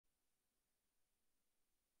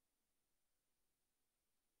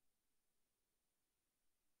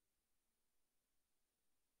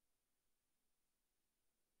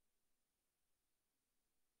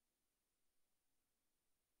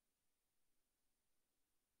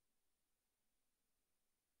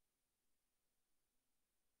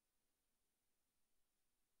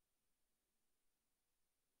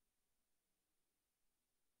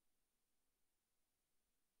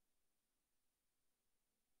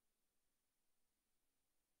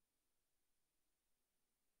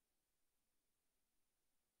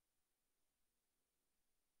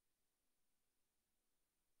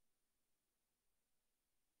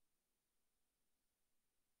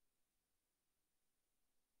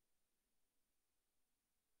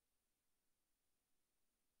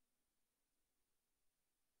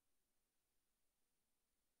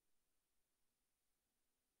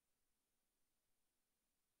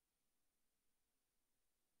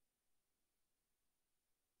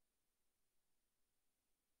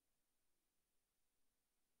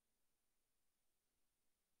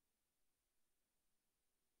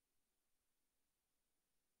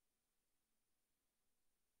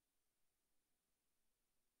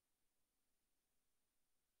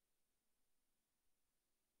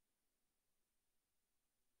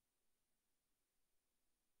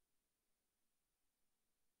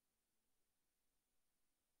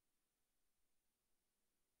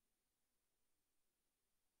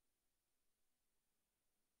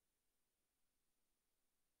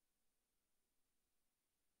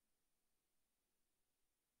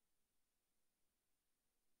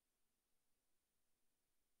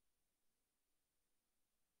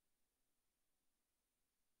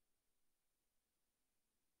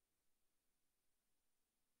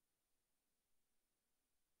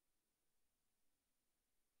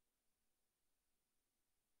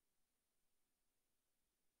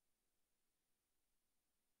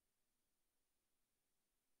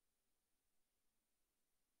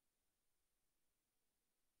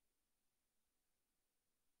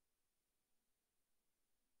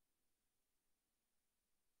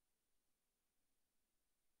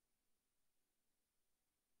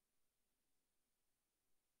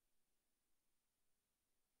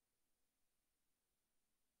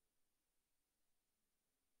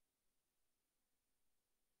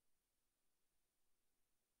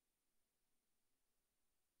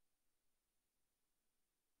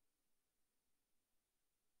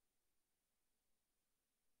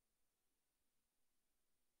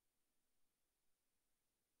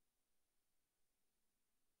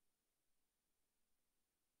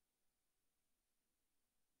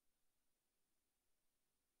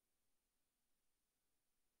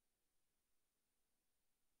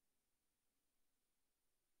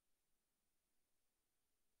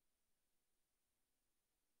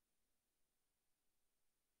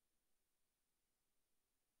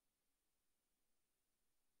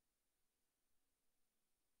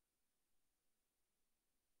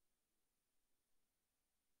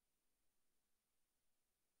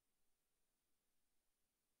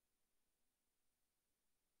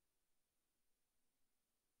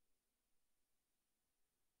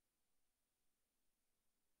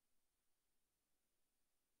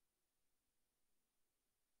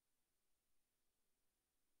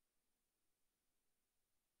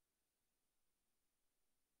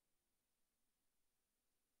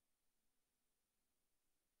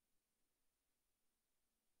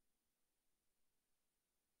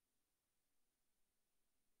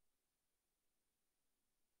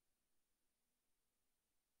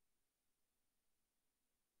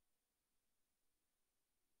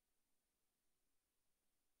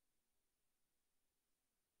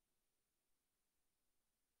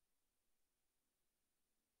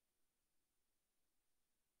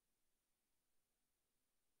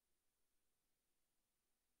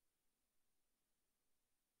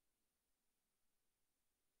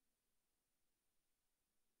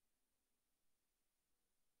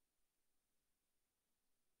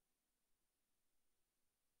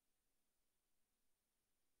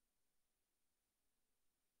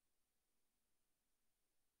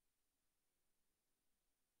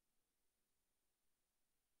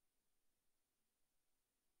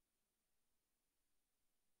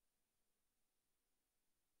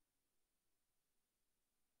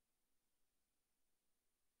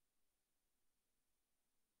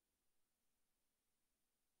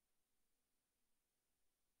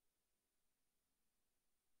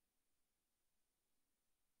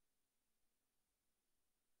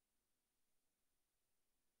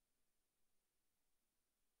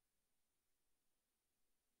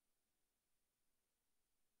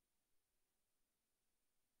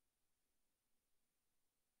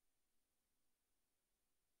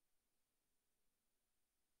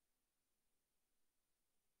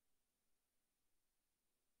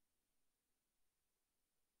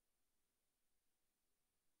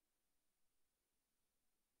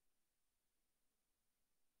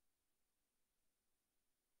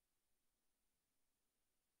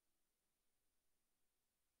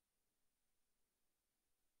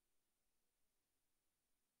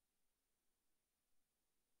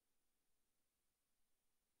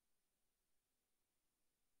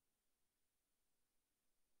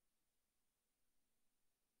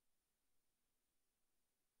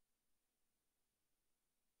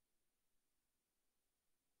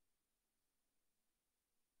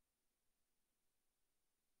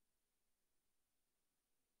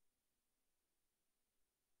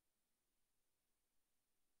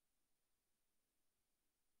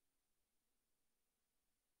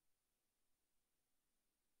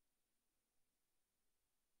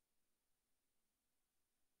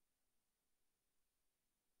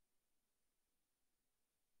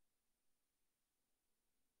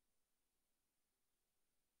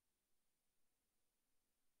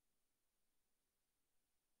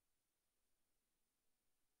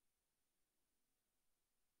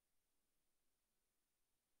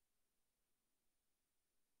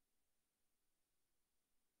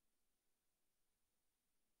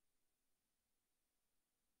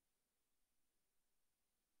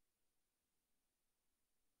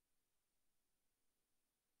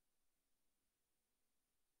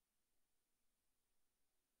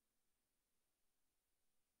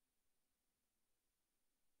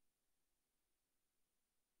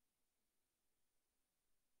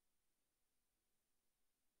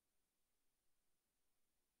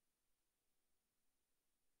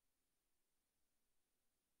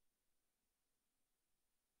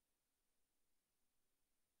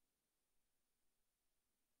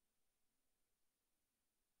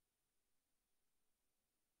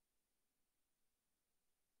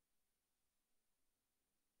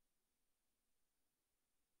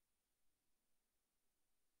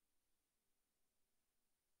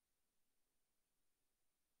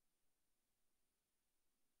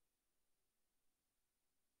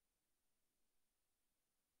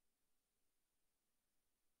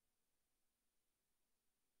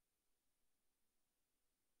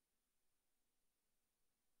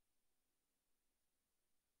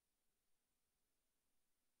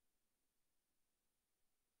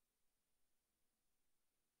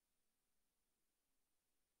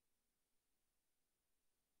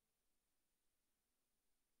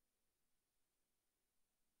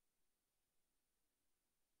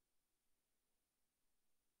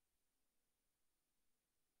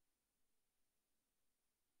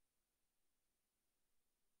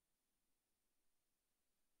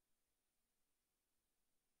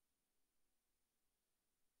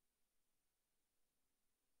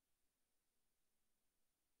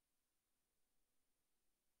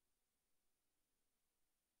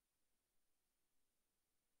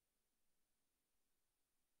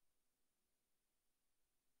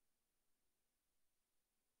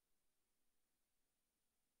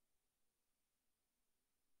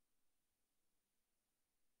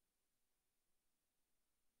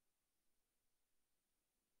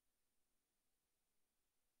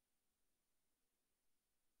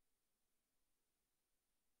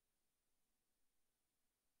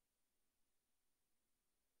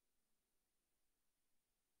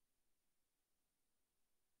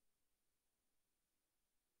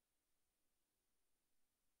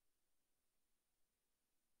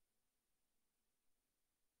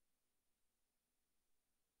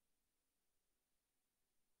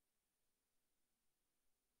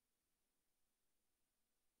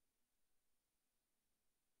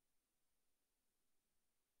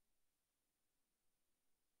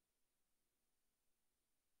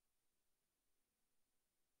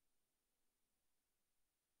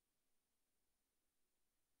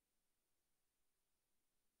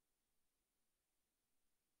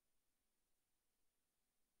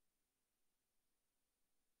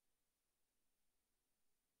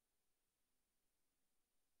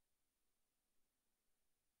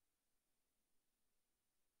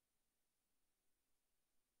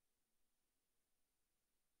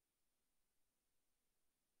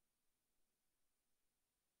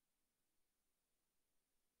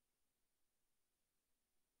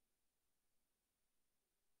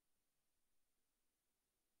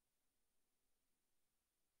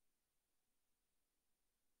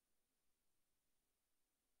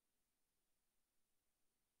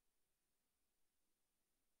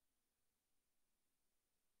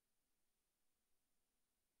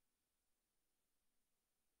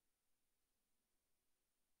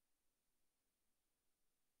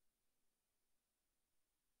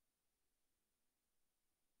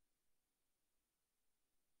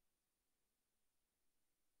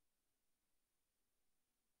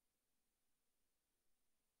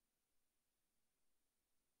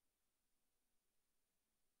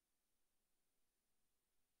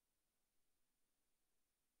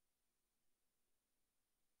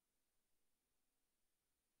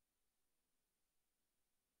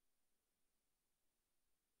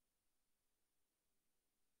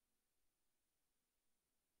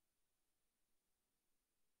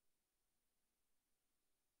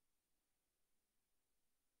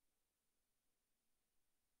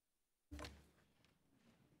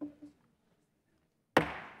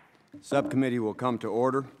Subcommittee will come to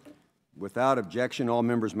order. Without objection, all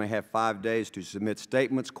members may have 5 days to submit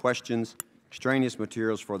statements, questions, extraneous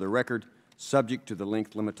materials for the record, subject to the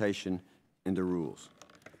length limitation in the rules.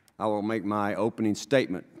 I will make my opening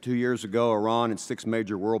statement. 2 years ago, Iran and 6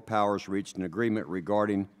 major world powers reached an agreement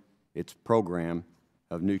regarding its program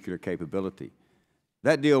of nuclear capability.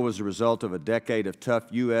 That deal was the result of a decade of tough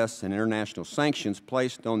U.S. and international sanctions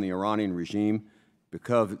placed on the Iranian regime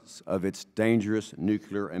because of its dangerous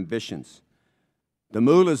nuclear ambitions. The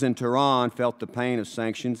mullahs in Tehran felt the pain of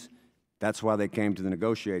sanctions. That's why they came to the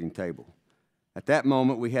negotiating table. At that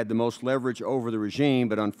moment, we had the most leverage over the regime,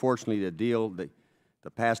 but unfortunately, the deal that the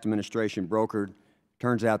past administration brokered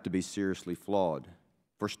turns out to be seriously flawed.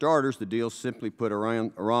 For starters, the deal simply put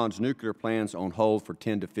Iran's nuclear plans on hold for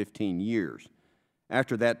 10 to 15 years.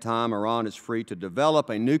 After that time, Iran is free to develop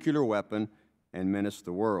a nuclear weapon and menace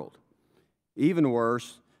the world. Even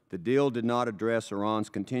worse, the deal did not address Iran's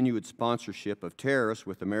continued sponsorship of terrorists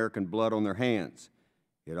with American blood on their hands.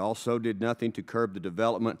 It also did nothing to curb the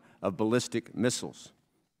development of ballistic missiles.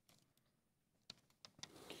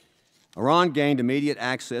 Iran gained immediate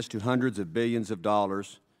access to hundreds of billions of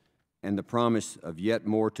dollars and the promise of yet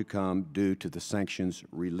more to come due to the sanctions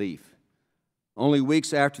relief. Only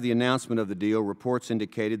weeks after the announcement of the deal, reports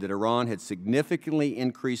indicated that Iran had significantly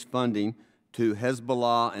increased funding to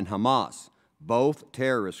Hezbollah and Hamas, both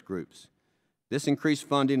terrorist groups. This increased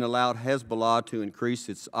funding allowed Hezbollah to increase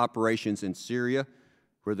its operations in Syria,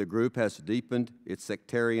 where the group has deepened its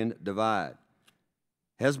sectarian divide.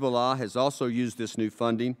 Hezbollah has also used this new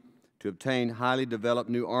funding to obtain highly developed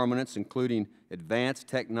new armaments, including advanced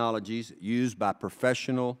technologies used by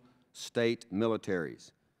professional state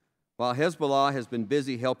militaries. While Hezbollah has been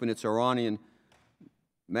busy helping its Iranian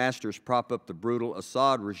masters prop up the brutal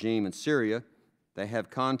Assad regime in Syria, they have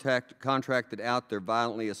contracted out their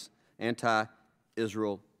violently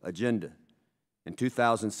anti-Israel agenda. In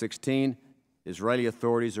 2016, Israeli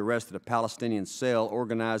authorities arrested a Palestinian cell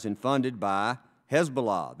organized and funded by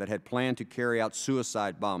Hezbollah that had planned to carry out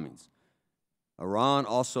suicide bombings. Iran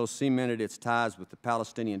also cemented its ties with the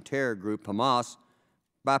Palestinian terror group Hamas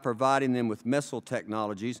by providing them with missile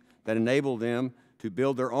technologies that enabled them to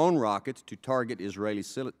build their own rockets to target Israeli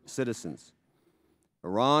citizens.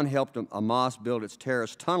 Iran helped Hamas build its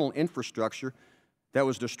terrorist tunnel infrastructure that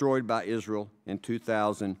was destroyed by Israel in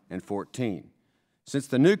 2014. Since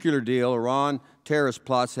the nuclear deal, Iran terrorist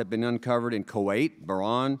plots have been uncovered in Kuwait,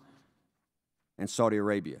 Bahrain, and Saudi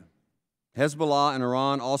Arabia. Hezbollah and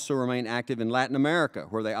Iran also remain active in Latin America,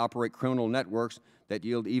 where they operate criminal networks that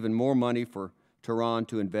yield even more money for Tehran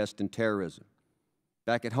to invest in terrorism.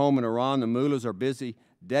 Back at home in Iran, the mullahs are busy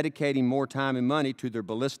dedicating more time and money to their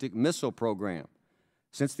ballistic missile program.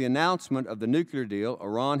 Since the announcement of the nuclear deal,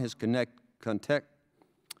 Iran has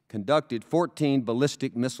conducted 14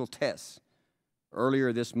 ballistic missile tests.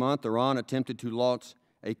 Earlier this month, Iran attempted to launch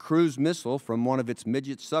a cruise missile from one of its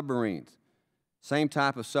midget submarines, same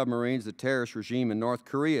type of submarines the terrorist regime in North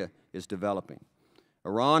Korea is developing.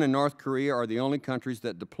 Iran and North Korea are the only countries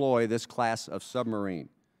that deploy this class of submarine.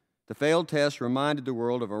 The failed test reminded the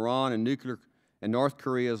world of Iran and North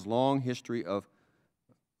Korea's long history of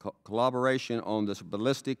collaboration on this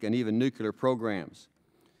ballistic and even nuclear programs.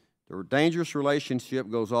 The dangerous relationship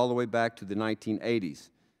goes all the way back to the 1980s.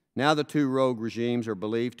 Now the two rogue regimes are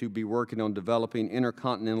believed to be working on developing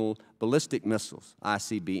intercontinental ballistic missiles,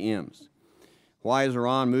 ICBMs. Why is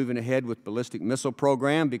Iran moving ahead with ballistic missile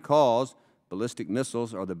program? Because ballistic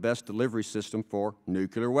missiles are the best delivery system for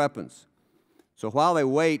nuclear weapons. So while they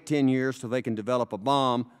wait 10 years till they can develop a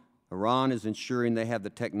bomb, Iran is ensuring they have the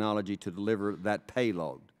technology to deliver that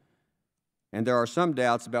payload. And there are some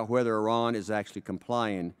doubts about whether Iran is actually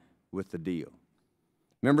complying with the deal.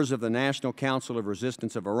 Members of the National Council of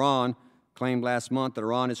Resistance of Iran claimed last month that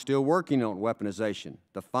Iran is still working on weaponization,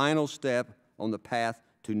 the final step on the path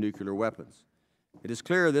to nuclear weapons. It is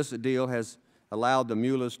clear this deal has allowed the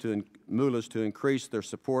mullahs to increase their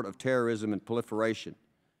support of terrorism and proliferation.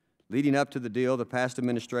 Leading up to the deal, the past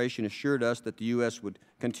administration assured us that the U.S. would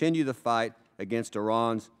continue the fight against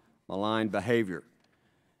Iran's malign behavior.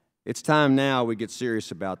 It's time now we get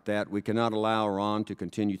serious about that. We cannot allow Iran to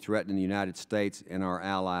continue threatening the United States and our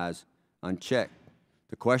allies unchecked.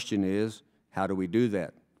 The question is, how do we do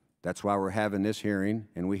that? That's why we're having this hearing,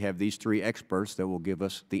 and we have these 3 experts that will give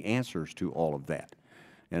us the answers to all of that.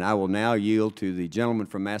 And I will now yield to the gentleman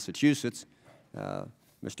from Massachusetts,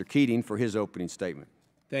 Mr. Keating, for his opening statement.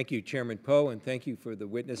 Thank you, Chairman Poe, and thank you for the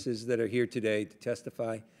witnesses that are here today to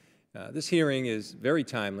testify. This hearing is very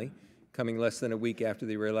timely, coming less than a week after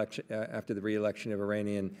the re-election of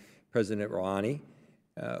Iranian President Rouhani.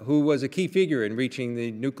 who was a key figure in reaching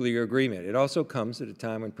the nuclear agreement. It also comes at a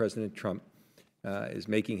time when President Trump is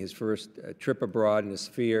making his first trip abroad in a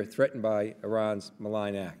sphere threatened by Iran's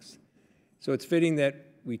malign acts. So it's fitting that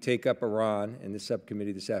we take up Iran in the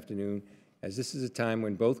subcommittee this afternoon, as this is a time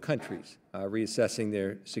when both countries are reassessing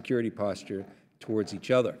their security posture towards each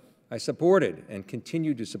other. I supported and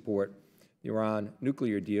continue to support the Iran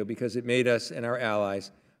nuclear deal because it made us and our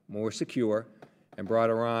allies more secure and brought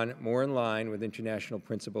Iran more in line with international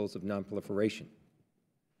principles of nonproliferation.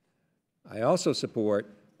 I also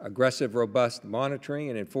support aggressive, robust monitoring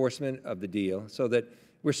and enforcement of the deal so that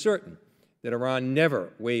we're certain that Iran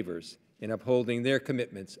never wavers in upholding their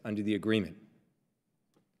commitments under the agreement.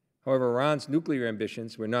 However, Iran's nuclear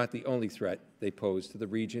ambitions were not the only threat they posed to the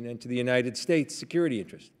region and to the United States' security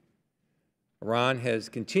interests. Iran has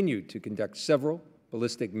continued to conduct several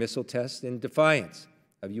ballistic missile tests in defiance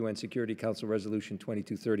of UN Security Council Resolution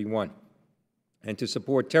 2231 and to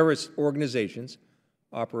support terrorist organizations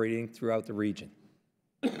operating throughout the region.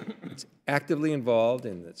 It's actively involved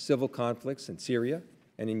in the civil conflicts in Syria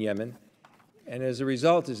and in Yemen, and as a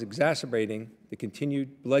result is exacerbating the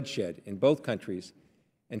continued bloodshed in both countries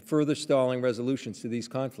and further stalling resolutions to these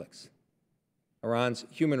conflicts. Iran's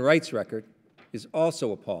human rights record is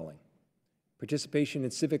also appalling. Participation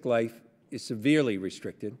in civic life is severely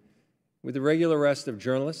restricted, with the regular arrest of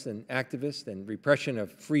journalists and activists and repression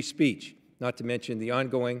of free speech, not to mention the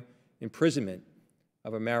ongoing imprisonment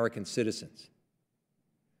of American citizens.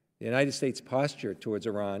 The United States' posture towards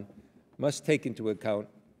Iran must take into account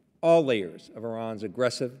all layers of Iran's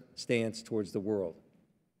aggressive stance towards the world.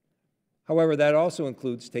 However, that also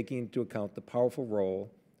includes taking into account the powerful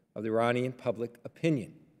role of the Iranian public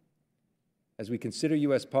opinion. As we consider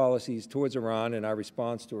U.S. policies towards Iran and our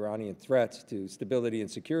response to Iranian threats to stability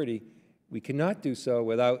and security, we cannot do so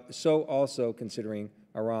without also considering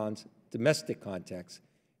Iran's domestic context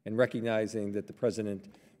and recognizing that President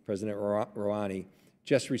Rouhani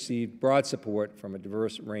just received broad support from a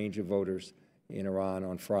diverse range of voters in Iran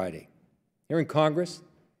on Friday. Here in Congress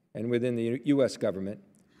and within the U.S. government,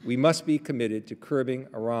 we must be committed to curbing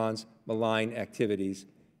Iran's malign activities,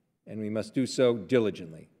 and we must do so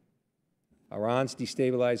diligently. Iran's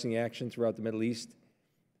destabilizing action throughout the Middle East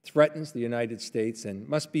threatens the United States and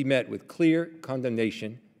must be met with clear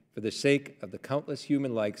condemnation for the sake of the countless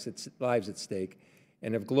human lives at stake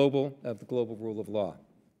and of the global rule of law.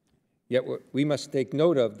 Yet we must take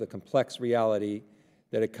note of the complex reality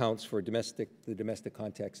that accounts for the domestic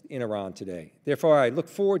context in Iran today. Therefore, I look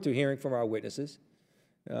forward to hearing from our witnesses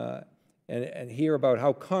and hear about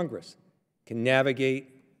how Congress can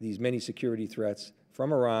navigate these many security threats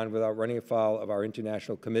from Iran without running afoul of our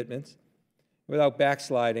international commitments, without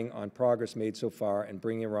backsliding on progress made so far and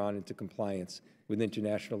bringing Iran into compliance with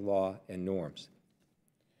international law and norms.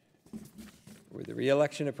 With the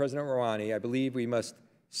re-election of President Rouhani, I believe we must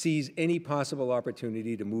seize any possible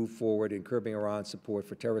opportunity to move forward in curbing Iran's support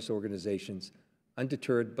for terrorist organizations,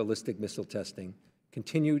 undeterred ballistic missile testing,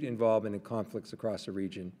 continued involvement in conflicts across the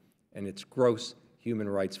region, and its gross human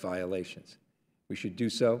rights violations. We should do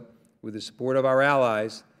so with the support of our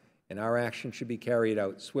allies, and our action should be carried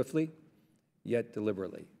out swiftly, yet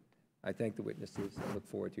deliberately. I thank the witnesses and look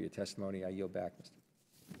forward to your testimony. I yield back, Mr.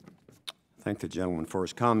 Thank the gentleman for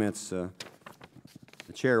his comments. The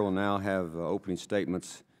chair will now have opening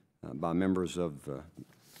statements by members of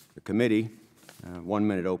the committee.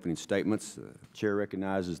 1-minute opening statements. The chair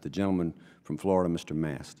recognizes the gentleman from Florida, Mr.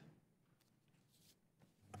 Mast.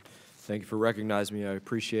 Thank you for recognizing me. I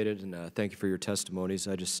appreciate it, and thank you for your testimonies.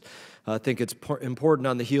 I just think it's important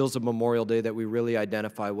on the heels of Memorial Day that we really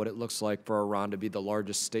identify what it looks like for Iran to be the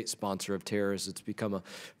largest state sponsor of terrorists. It's become a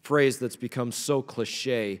phrase that's become so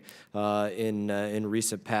cliche in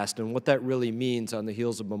recent past, and what that really means on the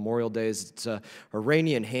heels of Memorial Day is it's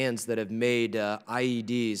Iranian hands that have made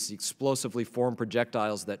IEDs, explosively formed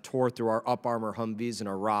projectiles that tore through our up-armor Humvees in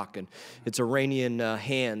Iraq, and it's Iranian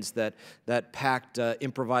hands that packed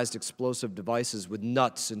improvised explosive devices with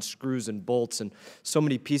nuts and screws and bolts and so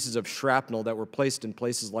many pieces of shrapnel that were placed in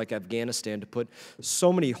places like Afghanistan to put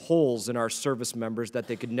so many holes in our service members that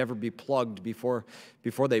they could never be plugged before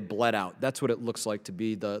they bled out. That's what it looks like to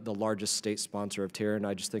be the largest state sponsor of terror, and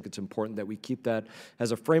I just think it's important that we keep that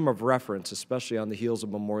as a frame of reference, especially on the heels of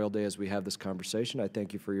Memorial Day as we have this conversation. I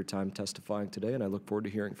thank you for your time testifying today, and I look forward to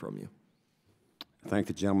hearing from you. I thank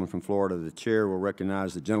the gentleman from Florida. The chair will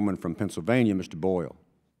recognize the gentleman from Pennsylvania, Mr. Boyle.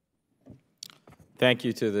 Thank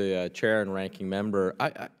you to the chair and ranking member.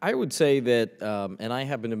 I would say that, and I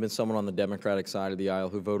happen to have been someone on the Democratic side of the aisle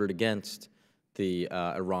who voted against the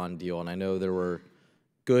Iran deal, and I know there were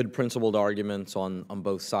good principled arguments on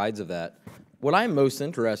both sides of that. What I'm most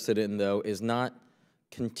interested in, though, is not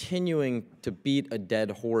continuing to beat a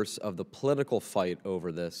dead horse of the political fight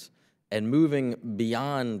over this and moving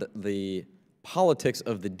beyond the politics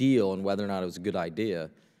of the deal and whether or not it was a good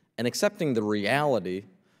idea, and accepting the reality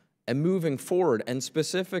and moving forward, and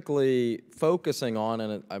specifically focusing on,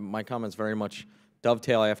 and my comments very much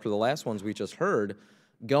dovetail after the last ones we just heard,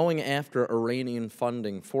 going after Iranian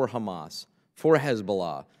funding for Hamas, for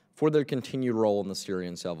Hezbollah, for their continued role in the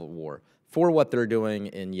Syrian civil war, for what they're doing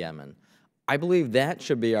in Yemen. I believe that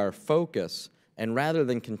should be our focus, and rather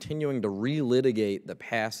than continuing to relitigate the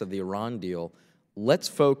past of the Iran deal, let's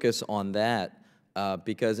focus on that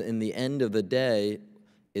because in the end of the day,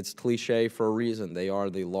 it's cliche for a reason. They are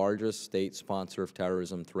the largest state sponsor of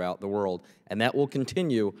terrorism throughout the world, and that will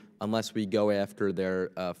continue unless we go after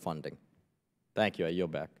their funding. Thank you. I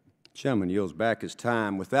yield back. Gentleman yields back his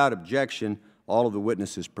time. Without objection, all of the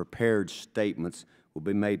witnesses' prepared statements will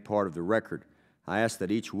be made part of the record. I ask that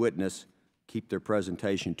each witness keep their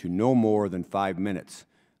presentation to no more than 5 minutes.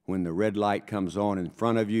 When the red light comes on in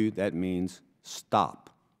front of you, that means stop,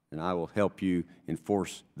 and I will help you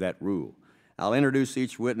enforce that rule. I'll introduce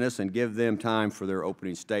each witness and give them time for their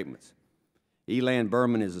opening statements. Ilan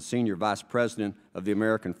Berman is the Senior Vice President of the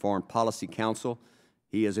American Foreign Policy Council.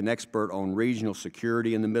 He is an expert on regional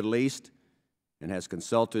security in the Middle East and has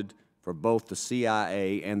consulted for both the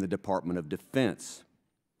CIA and the Department of Defense.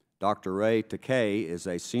 Dr. Takeyh is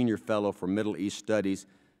a Senior Fellow for Middle East Studies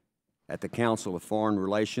at the Council of Foreign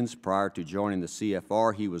Relations. Prior to joining the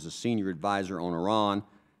CFR, he was a Senior Advisor on Iran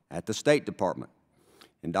at the State Department.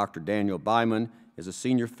 And Dr. Daniel Byman is a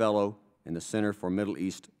Senior Fellow in the Center for Middle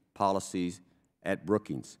East Policies at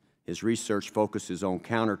Brookings. His research focuses on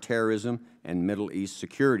counterterrorism and Middle East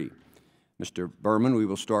security. Mr. Berman, we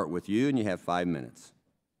will start with you, and you have 5 minutes.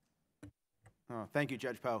 Thank you,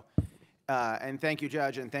 Judge Poe. And thank you,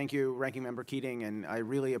 Judge, and thank you, Ranking Member Keating. And I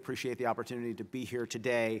really appreciate the opportunity to be here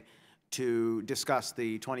today to discuss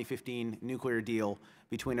the 2015 nuclear deal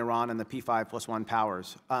between Iran and the P5+1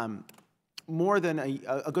 powers. More than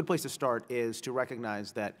a good place to start is to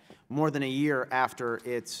recognize that more than a year after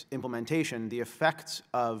its implementation, the effects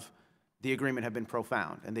of the agreement have been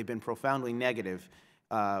profound, and they've been profoundly negative,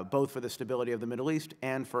 both for the stability of the Middle East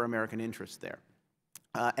and for American interests there.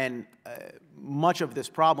 Much of this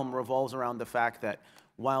problem revolves around the fact that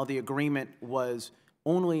while the agreement was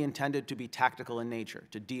only intended to be tactical in nature,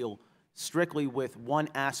 to deal strictly with one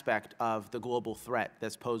aspect of the global threat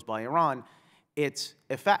that's posed by Iran, its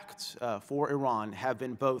effects for Iran have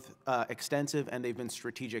been both extensive and they've been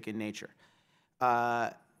strategic in nature.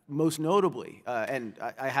 Most notably, and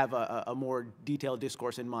I have a more detailed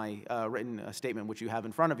discourse in my written statement, which you have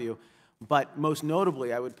in front of you, but most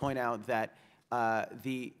notably, I would point out that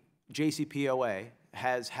the JCPOA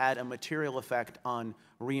has had a material effect on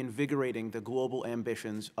reinvigorating the global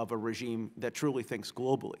ambitions of a regime that truly thinks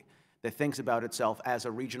globally, that thinks about itself as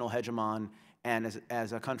a regional hegemon and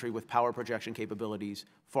as a country with power projection capabilities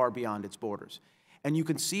far beyond its borders. And you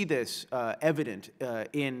can see this evident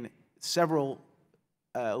in several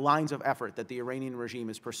lines of effort that the Iranian regime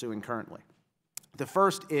is pursuing currently. The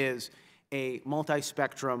first is a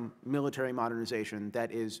multi-spectrum military modernization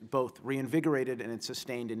that is both reinvigorated and it's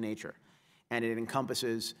sustained in nature. And it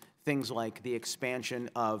encompasses things like the expansion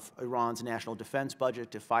of Iran's national defense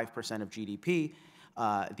budget to 5% of GDP,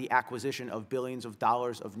 the acquisition of billions of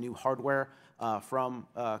dollars of new hardware from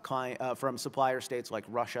supplier states like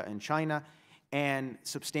Russia and China, and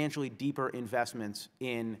substantially deeper investments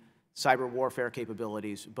in cyber warfare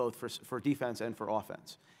capabilities, both for defense and for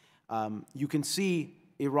offense. You can see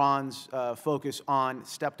Iran's focus on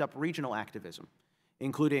stepped-up regional activism,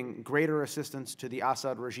 including greater assistance to the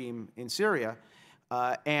Assad regime in Syria,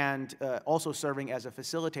 and also serving as a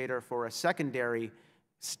facilitator for a secondary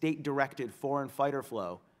state-directed foreign fighter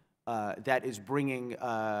flow that is bringing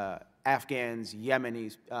Afghans,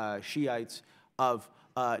 Yemenis, Shiites of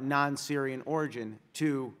non-Syrian origin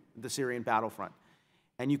to the Syrian battlefront.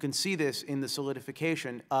 And you can see this in the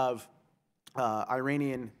solidification of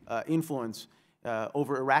Iranian influence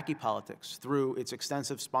over Iraqi politics through its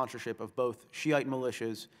extensive sponsorship of both Shiite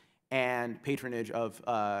militias and patronage of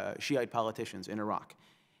Shiite politicians in Iraq.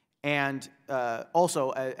 And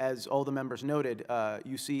also, as all the members noted,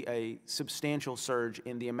 you see a substantial surge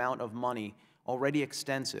in the amount of money, already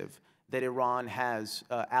extensive, that Iran has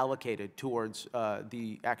allocated towards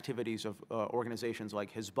the activities of organizations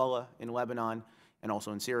like Hezbollah in Lebanon and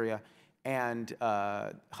also in Syria, and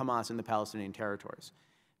Hamas in the Palestinian territories.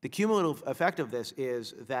 The cumulative effect of this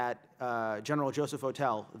is that General Joseph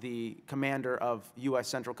Votel, the commander of U.S.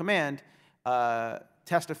 Central Command,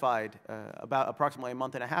 testified about approximately a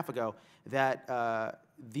month and a half ago that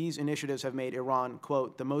these initiatives have made Iran,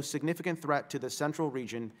 quote, the most significant threat to the central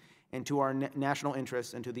region and to our national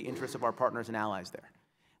interests and to the interests of our partners and allies there.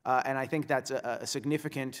 And I think that's a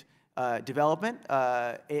significant development.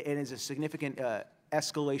 It is a significant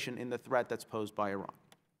escalation in the threat that's posed by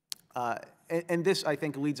Iran. And this, I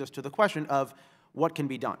think, leads us to the question of what can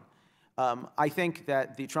be done. I think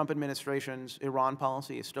that the Trump administration's Iran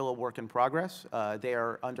policy is still a work in progress. They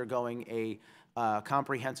are undergoing a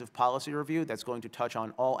comprehensive policy review that's going to touch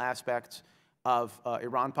on all aspects of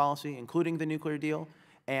Iran policy, including the nuclear deal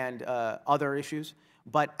and other issues.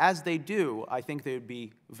 But as they do, I think they would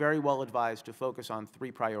be very well advised to focus on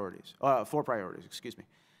four priorities, excuse me.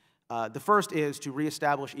 The first is to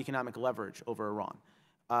reestablish economic leverage over Iran.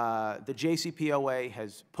 The JCPOA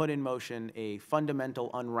has put in motion a fundamental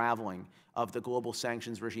unraveling of the global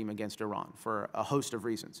sanctions regime against Iran for a host of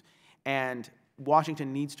reasons. And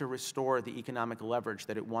Washington needs to restore the economic leverage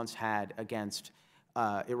that it once had against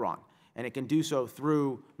Iran. And it can do so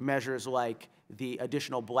through measures like the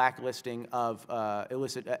additional blacklisting of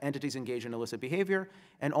entities engaged in illicit behavior,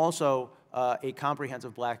 and also a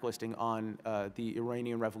comprehensive blacklisting on the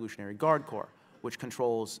Iranian Revolutionary Guard Corps, which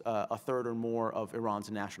controls a third or more of Iran's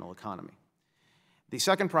national economy. The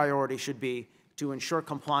second priority should be to ensure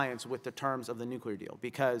compliance with the terms of the nuclear deal,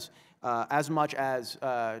 because as much as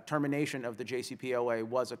termination of the JCPOA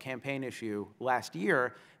was a campaign issue last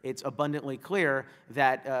year, it's abundantly clear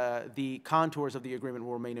that the contours of the agreement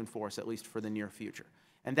will remain in force, at least for the near future.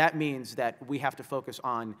 And that means that we have to focus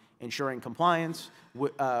on ensuring compliance,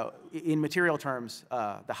 in material terms,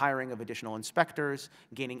 the hiring of additional inspectors,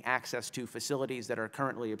 gaining access to facilities that are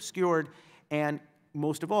currently obscured, and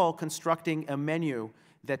most of all, constructing a menu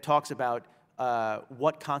that talks about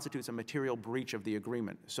what constitutes a material breach of the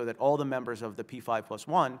agreement, so that all the members of the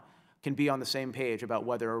P5+1 can be on the same page about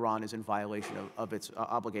whether Iran is in violation of its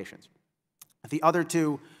obligations. The other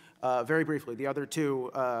two, very briefly, the other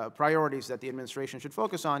two priorities that the administration should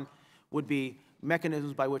focus on would be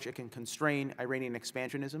mechanisms by which it can constrain Iranian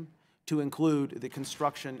expansionism, to include the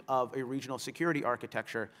construction of a regional security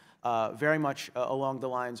architecture, very much along the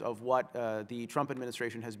lines of what the Trump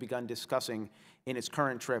administration has begun discussing in its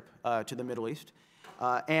current trip to the Middle East.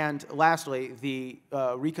 And lastly, the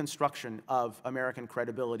reconstruction of American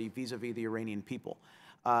credibility vis-a-vis the Iranian people.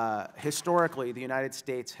 Historically, the United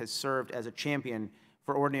States has served as a champion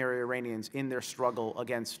for ordinary Iranians in their struggle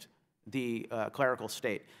against the clerical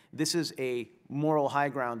state. This is a moral high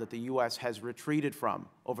ground that the U.S. has retreated from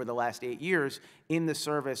over the last 8 years in the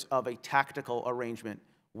service of a tactical arrangement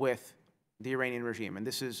with the Iranian regime. And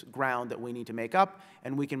this is ground that we need to make up,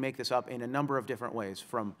 and we can make this up in a number of different ways,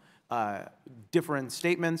 from different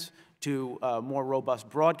statements to more robust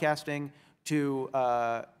broadcasting to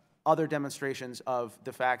other demonstrations of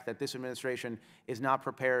the fact that this administration is not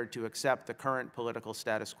prepared to accept the current political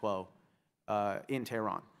status quo in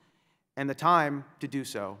Tehran. And the time to do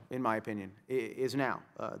so, in my opinion, is now.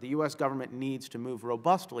 The U.S. government needs to move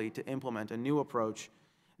robustly to implement a new approach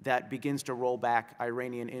that begins to roll back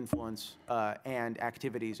Iranian influence and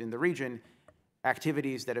activities in the region,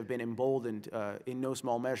 activities that have been emboldened in no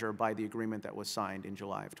small measure by the agreement that was signed in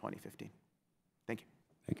July of 2015. Thank you.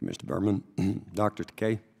 Thank you, Mr. Berman. Dr.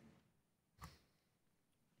 Takeyh.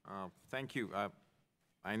 Thank you.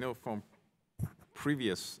 I know from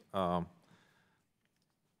previous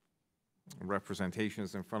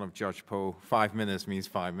representations in front of Judge Poe, 5 minutes means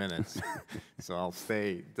 5 minutes. So I'll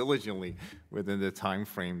stay diligently within the time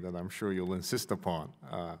frame that I'm sure you'll insist upon.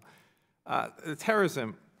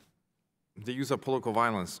 Terrorism, the use of political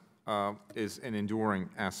violence, is an enduring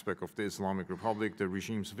aspect of the Islamic Republic. The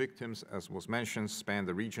regime's victims, as was mentioned, span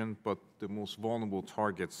the region, but the most vulnerable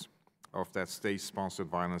targets of that state-sponsored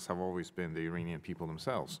violence have always been the Iranian people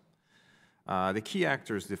themselves. The key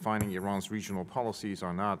actors defining Iran's regional policies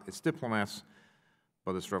are not its diplomats,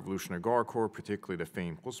 but its Revolutionary Guard Corps, particularly the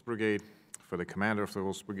famed Quds Brigade. For the commander of the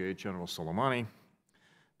Quds Brigade, General Soleimani,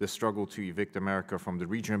 the struggle to evict America from the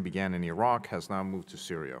region began in Iraq, has now moved to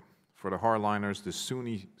Syria. For the hardliners, the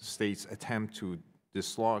Sunni state's attempt to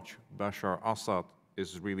dislodge Bashar Assad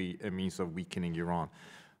is really a means of weakening Iran.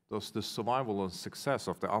 Thus, the survival and success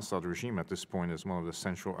of the Assad regime at this point is one of the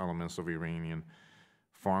central elements of Iranian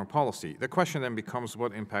foreign policy. The question then becomes,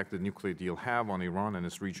 what impact did the nuclear deal have on Iran and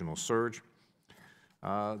its regional surge?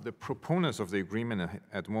 The proponents of the agreement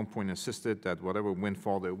at one point insisted that whatever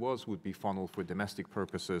windfall there was would be funneled for domestic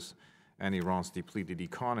purposes and Iran's depleted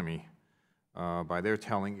economy. By their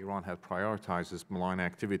telling, Iran had prioritized its malign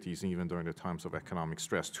activities even during the times of economic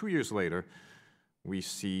stress. 2 years later, we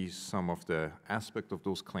see some of the aspect of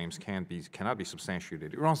those claims cannot be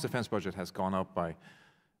substantiated. Iran's defense budget has gone up by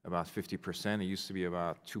about 50%. It used to be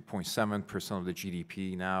about 2.7% of the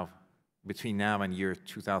GDP. Now, between now and year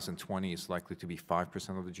 2020, it's likely to be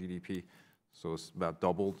 5% of the GDP, so it's about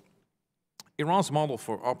doubled. Iran's model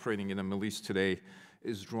for operating in the Middle East today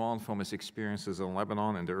is drawn from its experiences in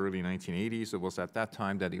Lebanon in the early 1980s. It was at that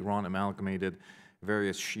time that Iran amalgamated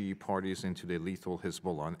various Shi'i parties into the lethal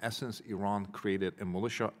Hezbollah. In essence, Iran created a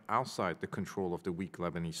militia outside the control of the weak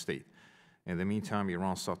Lebanese state. In the meantime,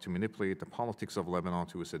 Iran sought to manipulate the politics of Lebanon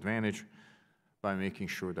to its advantage by making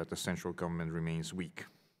sure that the central government remains weak.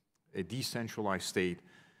 A decentralized state,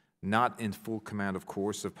 not in full command of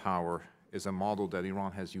coercive power, is a model that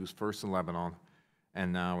Iran has used first in Lebanon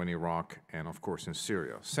and now in Iraq and, of course, in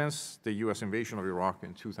Syria. Since the U.S. invasion of Iraq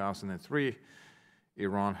in 2003,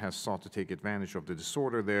 Iran has sought to take advantage of the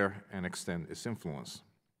disorder there and extend its influence.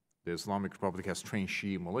 The Islamic Republic has trained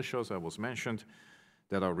Shi'i militias, as was mentioned,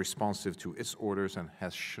 that are responsive to its orders and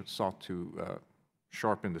has sought to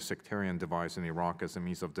sharpen the sectarian divides in Iraq as a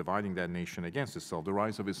means of dividing that nation against itself. The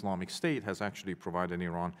rise of Islamic State has actually provided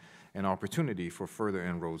Iran an opportunity for further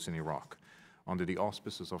inroads in Iraq. Under the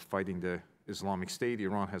auspices of fighting the Islamic State,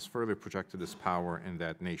 Iran has further projected its power in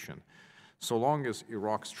that nation. So long as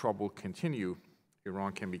Iraq's troubles continue,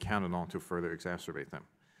 Iran can be counted on to further exacerbate them.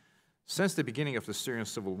 Since the beginning of the Syrian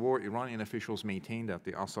civil war, Iranian officials maintained that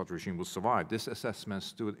the Assad regime would survive. This assessment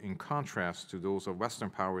stood in contrast to those of Western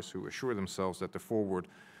powers who assured themselves that the forward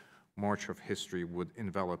march of history would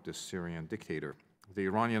envelop the Syrian dictator. The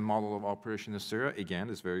Iranian model of operation in Syria, again,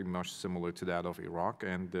 is very much similar to that of Iraq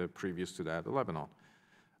and previous to that of Lebanon.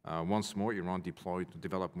 Once more, Iran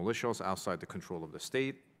developed militias outside the control of the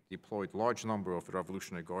state, deployed large number of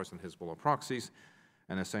revolutionary guards and Hezbollah proxies,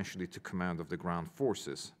 and essentially took command of the ground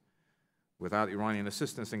forces. Without Iranian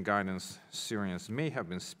assistance and guidance, Syrians may have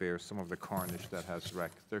been spared some of the carnage that has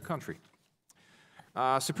wrecked their country.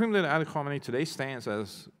 Supreme Leader Ali Khamenei today stands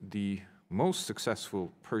as the most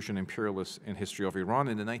successful Persian imperialist in history of Iran.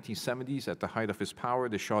 In the 1970s, at the height of his power,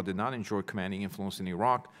 the Shah did not enjoy commanding influence in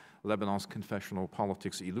Iraq. Lebanon's confessional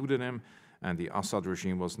politics eluded him, and the Assad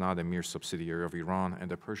regime was not a mere subsidiary of Iran, and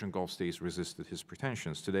the Persian Gulf states resisted his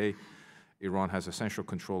pretensions. Today, Iran has essential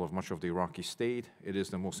control of much of the Iraqi state. It is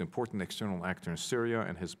the most important external actor in Syria,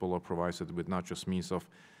 and Hezbollah provides it with not just means of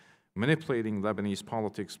manipulating Lebanese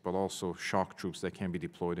politics, but also shock troops that can be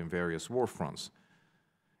deployed in various war fronts.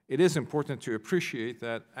 It is important to appreciate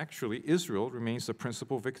that actually Israel remains the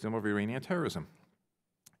principal victim of Iranian terrorism.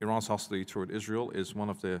 Iran's hostility toward Israel is one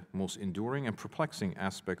of the most enduring and perplexing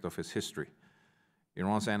aspects of its history.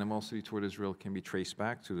 Iran's animosity toward Israel can be traced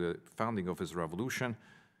back to the founding of its revolution.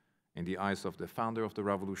 In the eyes of the founder of the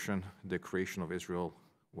revolution, the creation of Israel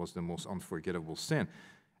was the most unforgettable sin.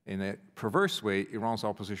 In a perverse way, Iran's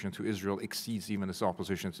opposition to Israel exceeds even its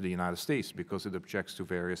opposition to the United States because it objects to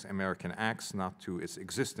various American acts, not to its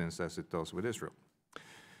existence as it does with Israel.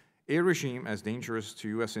 A regime as dangerous to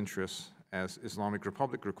U.S. interests as Islamic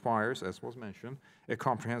Republic requires, as was mentioned, a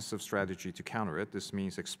comprehensive strategy to counter it. This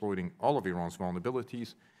means exploiting all of Iran's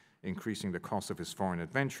vulnerabilities, increasing the cost of its foreign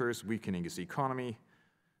adventures, weakening its economy,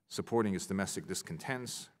 supporting its domestic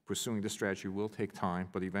discontents. Pursuing this strategy will take time,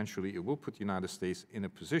 but eventually it will put the United States in a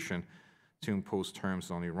position to impose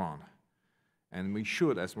terms on Iran. And we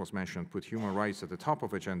should, as was mentioned, put human rights at the top of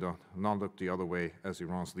the agenda, not look the other way as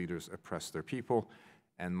Iran's leaders oppress their people.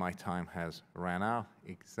 And my time has ran out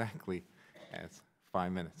exactly at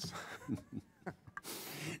 5 minutes.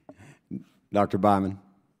 Dr. Byman.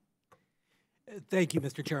 Thank you,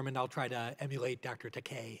 Mr. Chairman. I'll try to emulate Dr.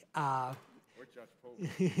 Takeyh. Or Judge Pope.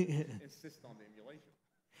 Insist on the emulation.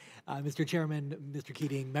 Mr. Chairman, Mr.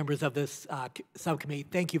 Keating, members of this subcommittee,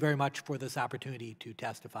 thank you very much for this opportunity to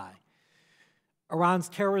testify. Iran's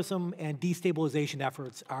terrorism and destabilization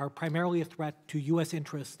efforts are primarily a threat to U.S.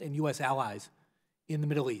 interests and U.S. allies in the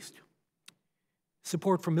Middle East.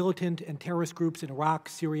 Support for militant and terrorist groups in Iraq,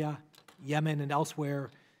 Syria, Yemen, and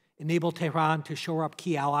elsewhere enable Tehran to shore up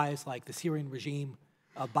key allies like the Syrian regime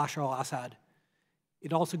of Bashar al-Assad.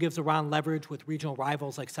 It also gives Iran leverage with regional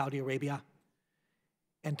rivals like Saudi Arabia,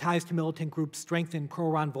 and ties to militant groups strengthen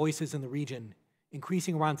pro-Iran voices in the region,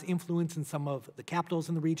 increasing Iran's influence in some of the capitals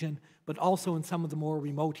in the region, but also in some of the more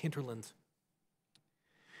remote hinterlands.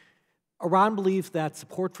 Iran believes that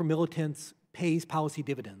support for militants pays policy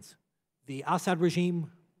dividends. The Assad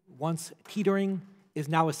regime, once teetering, is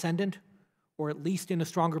now ascendant, or at least in a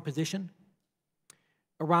stronger position.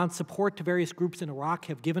 Iran's support to various groups in Iraq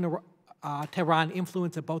have given Tehran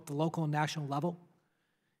influence at both the local and national level.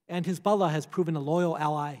 And Hezbollah has proven a loyal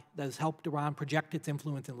ally that has helped Iran project its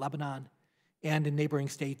influence in Lebanon and in neighboring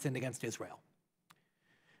states and against Israel.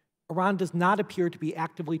 Iran does not appear to be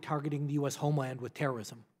actively targeting the U.S. homeland with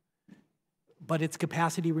terrorism. but its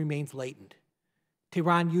capacity remains latent.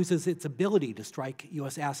 Tehran uses its ability to strike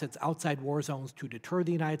U.S. assets outside war zones to deter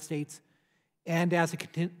the United States and as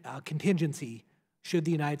a contingency should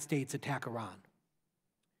the United States attack Iran.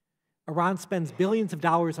 Iran spends billions of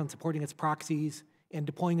dollars on supporting its proxies and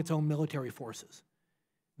deploying its own military forces.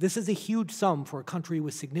 This is a huge sum for a country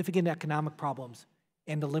with significant economic problems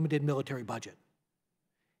and a limited military budget.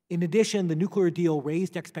 In addition, the nuclear deal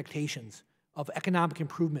raised expectations of economic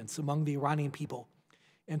improvements among the Iranian people,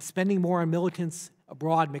 and spending more on militants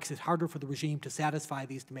abroad makes it harder for the regime to satisfy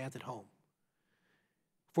these demands at home.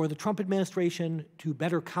 For the Trump administration to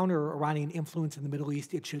better counter Iranian influence in the Middle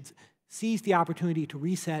East, it should seize the opportunity to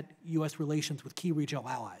reset U.S. relations with key regional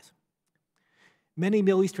allies. Many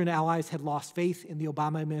Middle Eastern allies had lost faith in the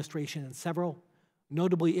Obama administration, and several,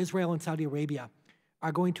 notably Israel and Saudi Arabia,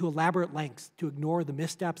 are going to elaborate lengths to ignore the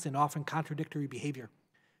missteps and often contradictory behavior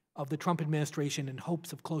of the Trump administration in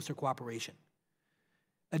hopes of closer cooperation.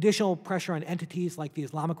 Additional pressure on entities like the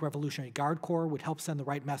Islamic Revolutionary Guard Corps would help send the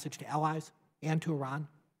right message to allies and to Iran.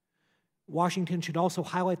 Washington should also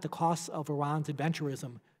highlight the costs of Iran's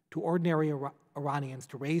adventurism to ordinary Iranians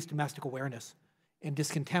to raise domestic awareness and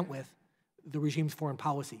discontent with the regime's foreign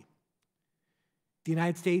policy. The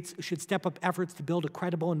United States should step up efforts to build a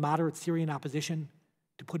credible and moderate Syrian opposition,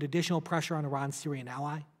 to put additional pressure on Iran's Syrian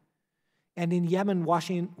ally. And in Yemen,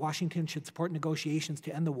 Washington should support negotiations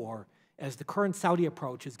to end the war, as the current Saudi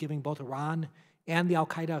approach is giving both Iran and the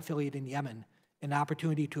al-Qaeda affiliate in Yemen an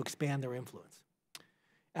opportunity to expand their influence.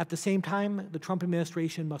 At the same time, the Trump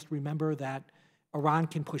administration must remember that Iran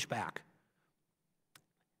can push back.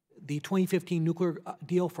 The 2015 nuclear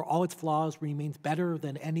deal, for all its flaws, remains better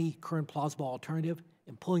than any current plausible alternative,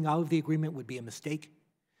 and pulling out of the agreement would be a mistake.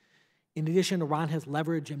 In addition, Iran has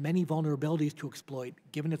leverage and many vulnerabilities to exploit,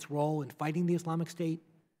 given its role in fighting the Islamic State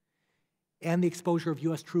and the exposure of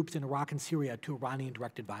U.S. troops in Iraq and Syria to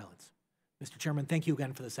Iranian-directed violence. Mr. Chairman, thank you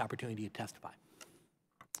again for this opportunity to testify.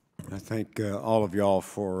 I thank all of y'all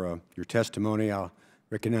for your testimony. I'll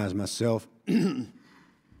recognize myself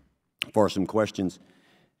for some questions.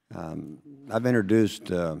 I've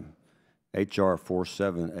introduced H.R.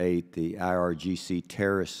 478, the IRGC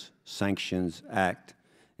Terrorist Sanctions Act,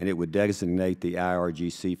 and it would designate the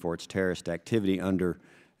IRGC for its terrorist activity under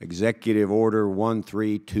Executive Order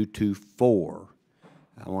 13224.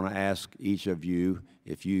 I want to ask each of you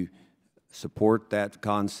if you support that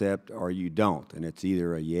concept or you don't, and it's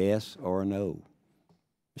either a yes or a no.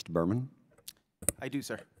 Mr. Berman? I do,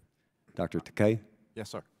 sir. Dr. Takeyh? Yes,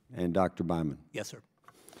 sir. And Dr. Byman? Yes, sir.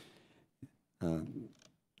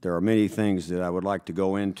 There are many things that I would like to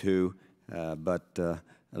go into, but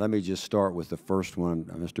let me just start with the first one.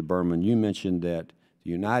 Mr. Berman, you mentioned that the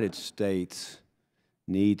United States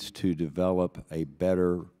needs to develop a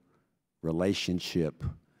better relationship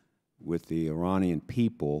with the Iranian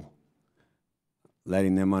people,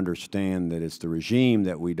 letting them understand that it's the regime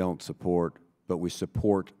that we don't support, but we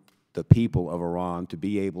support the people of Iran to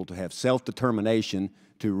be able to have self-determination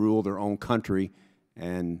to rule their own country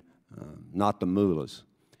and not the mullahs.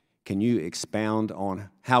 Can you expound on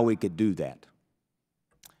how we could do that?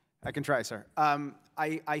 I can try, sir.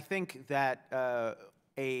 I think that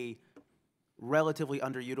a relatively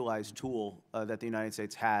underutilized tool that the United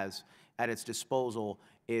States has at its disposal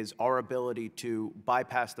is our ability to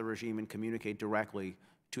bypass the regime and communicate directly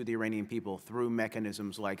to the Iranian people through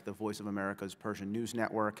mechanisms like the Voice of America's Persian News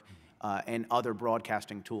Network and other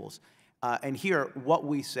broadcasting tools. And here, what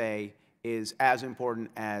we say is as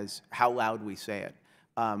important as how loud we say it.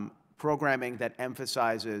 Programming that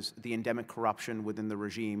emphasizes the endemic corruption within the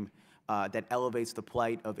regime, that elevates the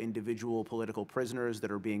plight of individual political prisoners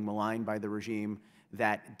that are being maligned by the regime,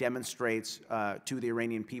 that demonstrates to the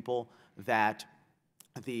Iranian people that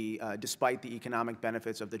despite the economic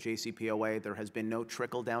benefits of the JCPOA, there has been no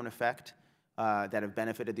trickle-down effect that have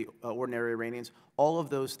benefited the ordinary Iranians. All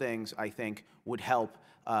of those things, I think, would help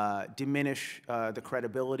diminish the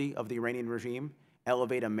credibility of the Iranian regime,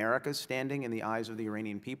 elevate America's standing in the eyes of the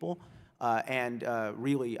Iranian people, and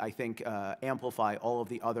really, I think, amplify all of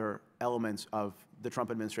the other elements of the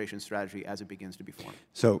Trump administration's strategy as it begins to be formed.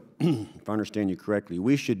 So, if I understand you correctly,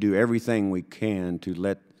 we should do everything we can to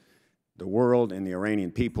let the world and the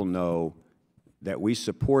Iranian people know that we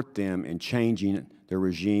support them in changing the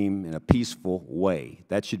regime in a peaceful way.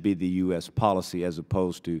 That should be the U.S. policy as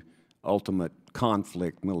opposed to ultimate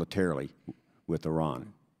conflict militarily with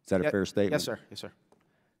Iran. Is that a fair statement? Yes, sir. Yes, sir.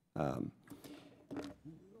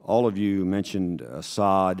 All of you mentioned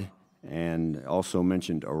Assad and also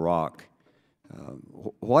mentioned Iraq.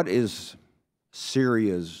 What is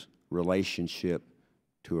Syria's relationship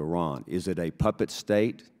to Iran? Is it a puppet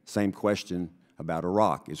state? Same question about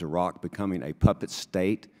Iraq? Is Iraq becoming a puppet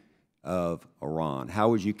state of Iran? How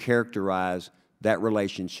would you characterize that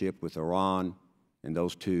relationship with Iran and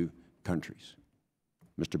those two countries?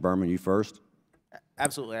 Mr. Berman, you first.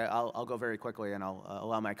 Absolutely. I'll go very quickly, and I'll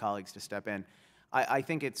allow my colleagues to step in. I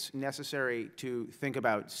think it's necessary to think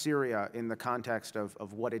about Syria in the context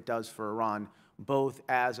of what it does for Iran, both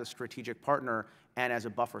as a strategic partner and as a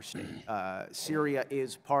buffer state. Syria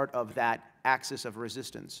is part of that axis of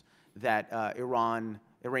resistance that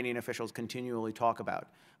Iranian officials continually talk about,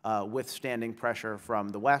 withstanding pressure from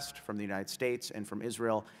the West, from the United States, and from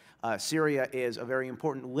Israel. Syria is a very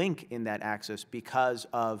important link in that axis because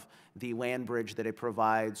of the land bridge that it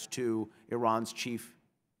provides to Iran's chief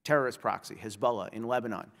terrorist proxy, Hezbollah, in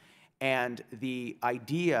Lebanon. And the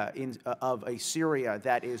idea of a Syria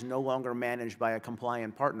that is no longer managed by a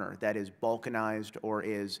compliant partner, that is balkanized or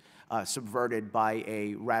is subverted by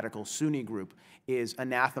a radical Sunni group, is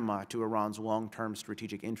anathema to Iran's long-term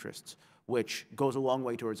strategic interests, which goes a long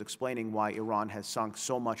way towards explaining why Iran has sunk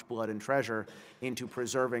so much blood and treasure into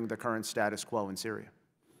preserving the current status quo in Syria.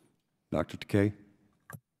 Dr. Takeyh?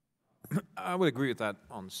 I would agree with that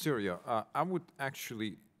on Syria. I would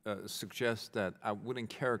actually suggest that I wouldn't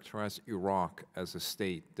characterize Iraq as a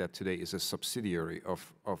state that today is a subsidiary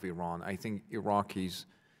of Iran. I think Iraqis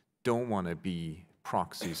don't want to be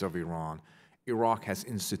proxies of Iran. Iraq has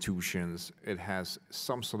institutions. It has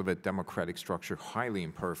some sort of a democratic structure, highly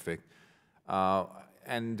imperfect.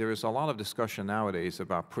 And there is a lot of discussion nowadays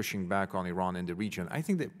about pushing back on Iran in the region. I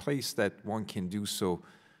think the place that one can do so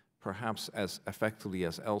perhaps as effectively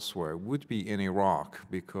as elsewhere would be in Iraq,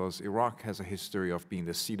 because Iraq has a history of being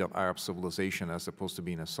the seat of Arab civilization as opposed to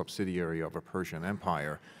being a subsidiary of a Persian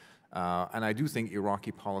empire. And I do think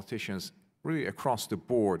Iraqi politicians really across the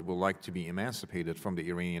board would like to be emancipated from the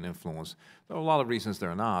Iranian influence. There are a lot of reasons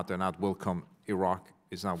they're not. They're not welcome. Iraq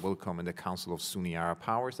is not welcome in the Council of Sunni Arab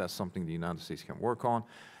Powers. That's something the United States can work on.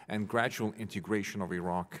 And gradual integration of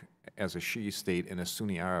Iraq as a Shia state in a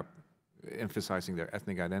Sunni Arab, emphasizing their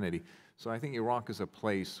ethnic identity. So I think Iraq is a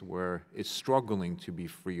place where it's struggling to be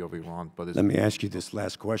free of Iran. But let me ask you this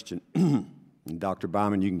last question. Dr.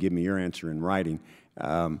 Byman, you can give me your answer in writing.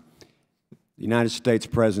 The United States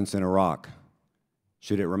presence in Iraq,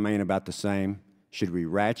 should it remain about the same? Should we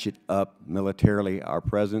ratchet up militarily our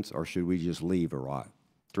presence, or should we just leave Iraq?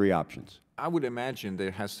 Three options. I would imagine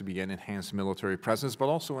there has to be an enhanced military presence, but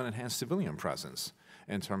also an enhanced civilian presence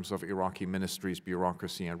in terms of Iraqi ministries,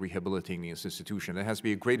 bureaucracy, and rehabilitating the institution. There has to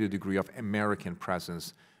be a greater degree of American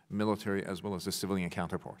presence, military as well as the civilian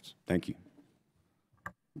counterparts. Thank you.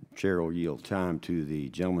 Chair will yield time to the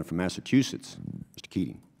gentleman from Massachusetts, Mr.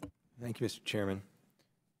 Keating. Thank you, Mr. Chairman.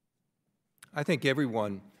 I think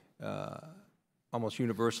everyone, almost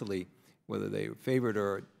universally, whether they favored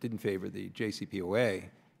or didn't favor the JCPOA,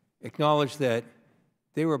 acknowledged that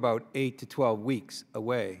they were about 8 to 12 weeks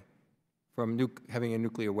away from having a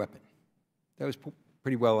nuclear weapon. That was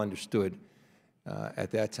pretty well understood at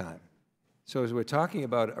that time. So as we're talking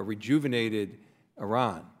about a rejuvenated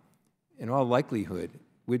Iran, in all likelihood,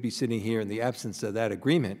 we'd be sitting here in the absence of that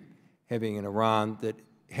agreement, having an Iran that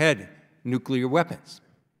had nuclear weapons.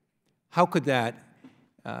 How could that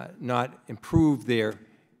not improve their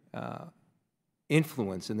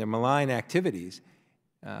influence and their malign activities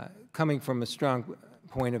coming from a strong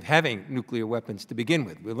point of having nuclear weapons to begin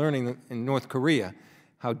with? We're learning in North Korea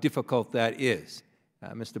how difficult that is.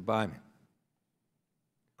 Mr. Byman.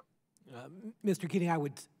 Mr. Keating,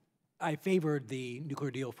 I favored the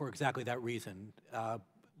nuclear deal for exactly that reason.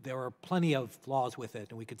 There are plenty of flaws with it,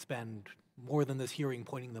 and we could spend more than this hearing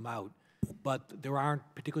pointing them out, but there aren't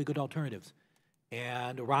particularly good alternatives.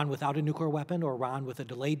 And Iran without a nuclear weapon or Iran with a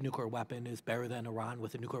delayed nuclear weapon is better than Iran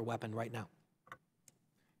with a nuclear weapon right now.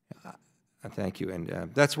 Thank you, and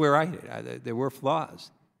that's where there were flaws,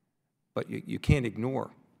 but you can't ignore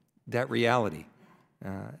that reality. As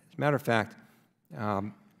a matter of fact,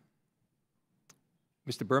 Mr.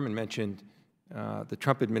 Berman mentioned the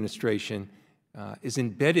Trump administration is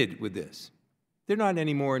embedded with this. They're not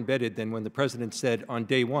any more embedded than when the president said on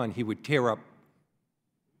day one he would tear up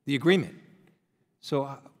the agreement.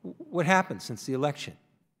 So what happened since the election?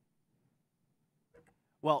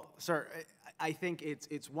 Well, sir, I think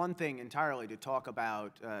it's one thing entirely to talk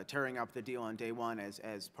about tearing up the deal on day one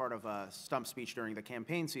as part of a stump speech during the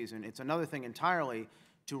campaign season. It's another thing entirely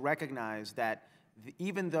to recognize that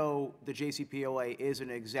even though the JCPOA is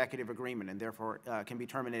an executive agreement and therefore can be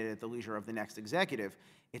terminated at the leisure of the next executive,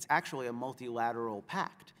 it's actually a multilateral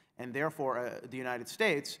pact. And therefore, the United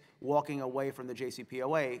States, walking away from the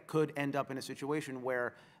JCPOA, could end up in a situation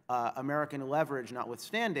where American leverage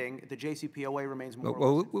notwithstanding, the JCPOA remains more.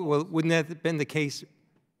 Well, wouldn't that have been the case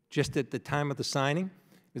just at the time of the signing.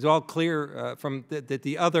 It was all clear that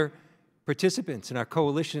the other participants in our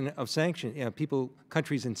coalition of sanctions,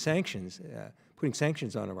 countries in sanctions, putting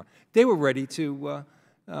sanctions on Iran, they were ready to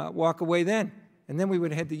walk away then. And then we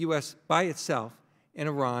would have had the U.S. by itself in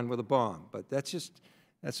Iran with a bomb. But that's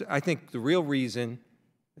I think, the real reason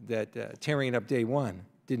that tearing it up day one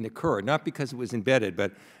didn't occur, not because it was embedded.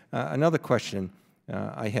 But another question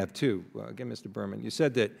I have, too. Again, Mr. Berman, you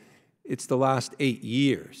said that it's the last 8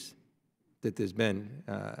 years that there's been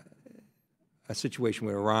a situation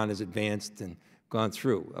where Iran has advanced and gone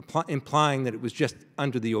through, implying that it was just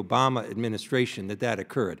under the Obama administration that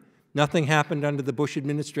occurred. Nothing happened under the Bush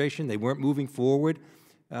administration. They weren't moving forward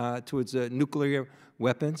towards nuclear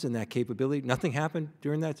weapons and that capability. Nothing happened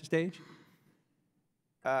during that stage?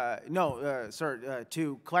 No, sir.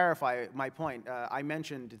 To clarify my point, I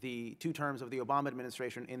mentioned the 2 terms of the Obama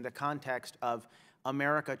administration in the context of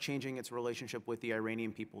America changing its relationship with the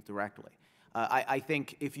Iranian people directly. I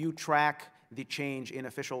think if you track the change in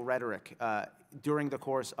official rhetoric during the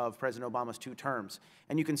course of President Obama's 2 terms,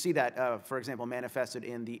 and you can see that, for example, manifested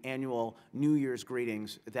in the annual New Year's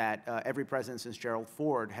greetings that every president since Gerald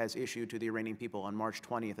Ford has issued to the Iranian people on March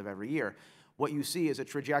 20th of every year, what you see is a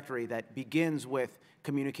trajectory that begins with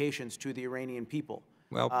communications to the Iranian people.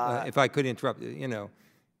 Well, if I could interrupt,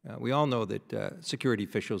 we all know that security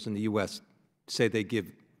officials in the U.S. say they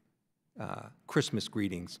give Christmas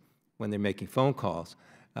greetings when they're making phone calls.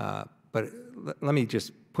 But let me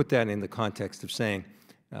just put that in the context of saying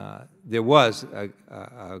there was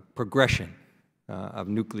a progression of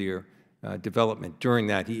nuclear development during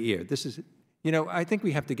that year. This is, I think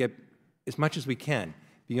we have to get as much as we can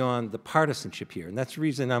beyond the partisanship here, and that's the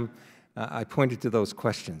reason I pointed to those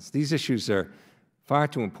questions. These issues are far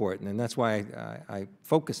too important, and that's why I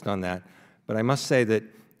focused on that. But I must say that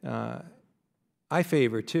I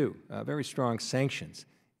favor, too, very strong sanctions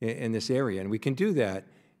in this area, and we can do that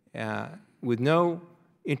with no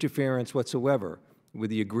interference whatsoever with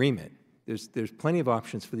the agreement. There's plenty of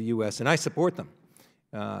options for the U.S., and I support them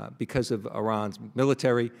because of Iran's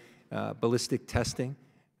military ballistic testing,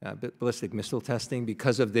 ballistic missile testing,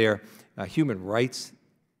 because of their human rights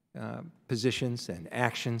positions and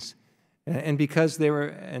actions, and because they were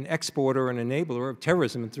an exporter and enabler of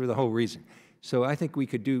terrorism through the whole region. So I think we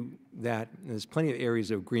could do that. There's plenty of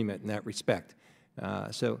areas of agreement in that respect.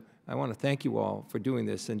 So I want to thank you all for doing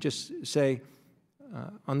this and just say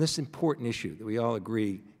on this important issue that we all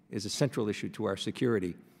agree is a central issue to our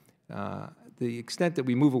security, the extent that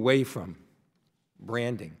we move away from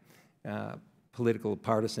branding, political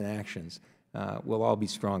partisan actions, we'll all be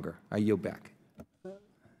stronger. I yield back.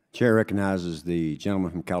 Chair recognizes the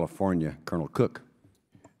gentleman from California, Colonel Cook.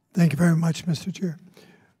 Thank you very much, Mr. Chair.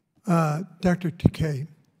 Dr. Takeyh,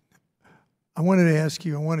 I wanted to ask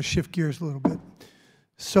you, I want to shift gears a little bit.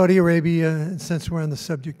 Saudi Arabia, and since we're on the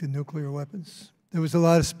subject of nuclear weapons, there was a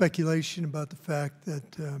lot of speculation about the fact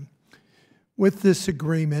that with this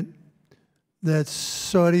agreement, that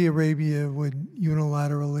Saudi Arabia would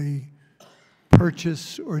unilaterally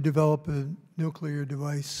purchase or develop a nuclear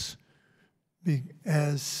device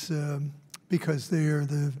because they are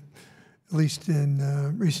at least in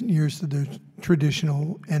recent years, the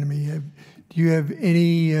traditional enemy. Do you have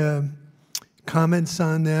any comments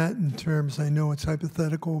on that in terms, I know it's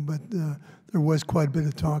hypothetical, but there was quite a bit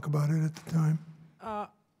of talk about it at the time?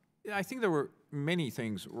 I think there were many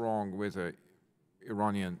things wrong with the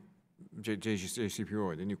Iranian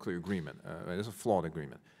JCPOA, the nuclear agreement. It's a flawed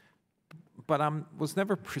agreement. But I was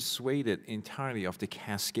never persuaded entirely of the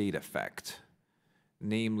cascade effect,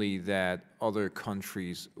 namely that other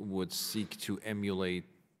countries would seek to emulate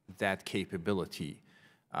that capability.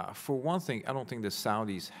 For one thing, I don't think the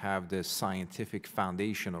Saudis have the scientific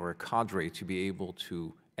foundation or a cadre to be able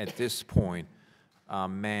to, at this point,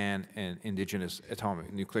 man an indigenous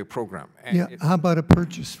atomic nuclear program. And how about a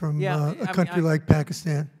purchase from a country like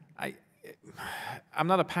Pakistan? I'm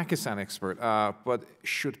not a Pakistan expert, but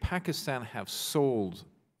should Pakistan have sold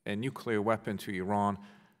a nuclear weapon to Iran,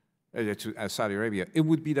 to Saudi Arabia, it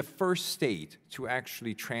would be the first state to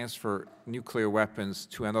actually transfer nuclear weapons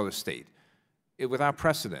to another state without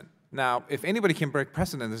precedent. Now, if anybody can break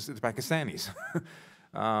precedent, it's the Pakistanis.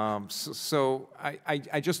 So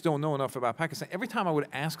I just don't know enough about Pakistan. Every time I would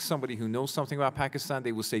ask somebody who knows something about Pakistan,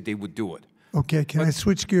 they would say they would do it. Okay, can I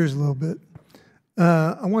switch gears a little bit?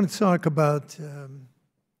 I want to talk about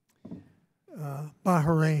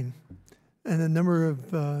Bahrain and the number of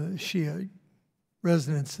Shia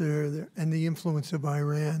residents there and the influence of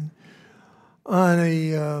Iran on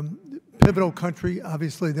a pivotal country.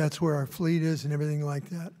 Obviously, that's where our fleet is and everything like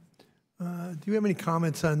that. Do you have any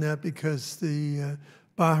comments on that? Because the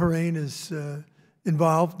Bahrain is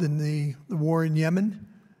involved in the war in Yemen,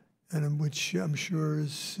 and which I'm sure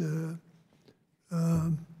is,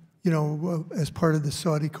 as part of the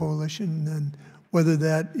Saudi coalition, and whether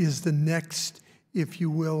that is the next, if you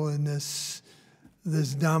will, in this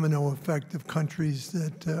domino effect of countries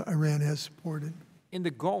that Iran has supported. In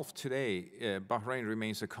the Gulf today, Bahrain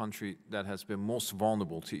remains a country that has been most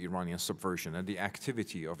vulnerable to Iranian subversion, and the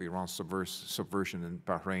activity of Iran's subversion in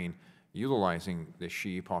Bahrain, utilizing the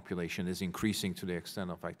Shia population, is increasing to the extent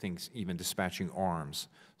of, I think, even dispatching arms.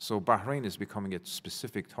 So Bahrain is becoming a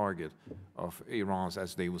specific target of Iran's,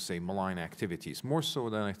 as they would say, malign activities, more so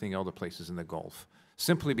than I think other places in the Gulf,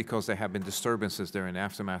 simply because there have been disturbances there in the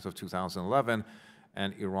aftermath of 2011,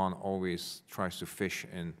 and Iran always tries to fish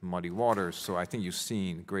in muddy waters. So I think you've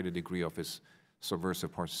seen a greater degree of its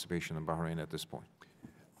subversive participation in Bahrain at this point.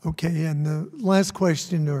 Okay, and the last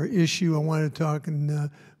question or issue I wanted to talk, and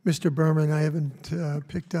Mr. Berman, I haven't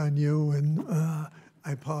picked on you, and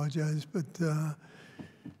I apologize, but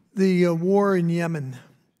the war in Yemen,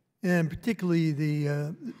 and particularly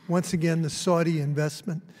once again, the Saudi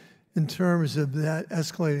investment in terms of that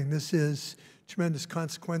escalating. This is tremendous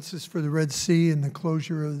consequences for the Red Sea and the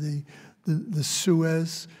closure of the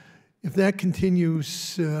Suez. If that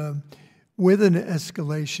continues with an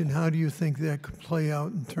escalation, how do you think that could play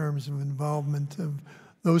out in terms of involvement of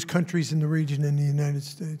those countries in the region and the United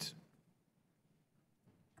States?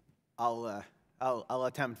 I'll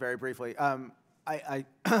attempt very briefly.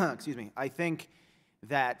 Excuse me. I think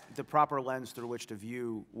that the proper lens through which to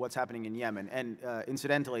view what's happening in Yemen, and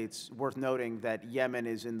incidentally, it's worth noting that Yemen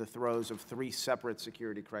is in the throes of 3 separate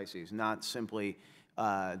security crises, not simply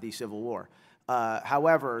the civil war.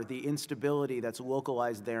 However, the instability that's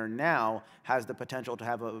localized there now has the potential to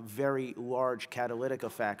have a very large catalytic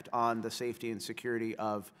effect on the safety and security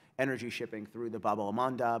of energy shipping through the Bab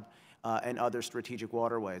el-Mandab and other strategic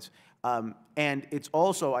waterways. And it's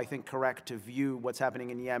also, I think, correct to view what's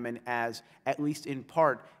happening in Yemen as, at least in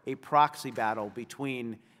part, a proxy battle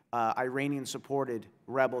between Iranian-supported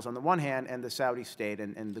rebels on the one hand and the Saudi state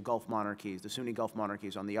and the Gulf monarchies, the Sunni Gulf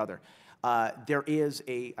monarchies on the other. There is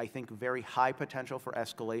I think, very high potential for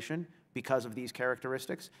escalation because of these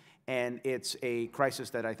characteristics, and it's a crisis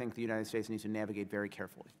that I think the United States needs to navigate very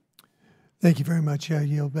carefully. Thank you very much. I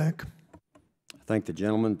yield back. I thank the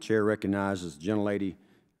gentleman. The chair recognizes the gentlelady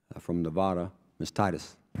from Nevada, Ms.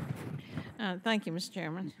 Titus. Thank you, Mr.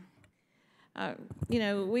 Chairman.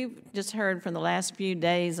 We've just heard from the last few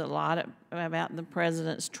days a lot about the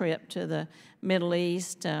president's trip to the Middle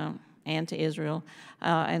East and to Israel,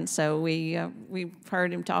 and so we've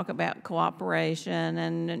heard him talk about cooperation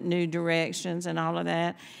and new directions and all of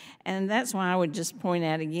that. And that's why I would just point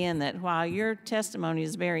out again that while your testimony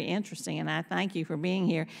is very interesting, and I thank you for being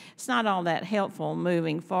here, it's not all that helpful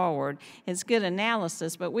moving forward. It's good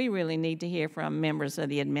analysis, but we really need to hear from members of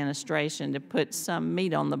the administration to put some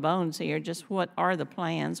meat on the bones here. Just what are the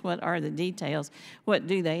plans? What are the details? What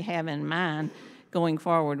do they have in mind going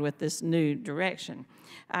forward with this new direction?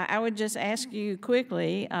 I would just ask you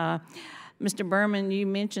quickly, Mr. Berman, you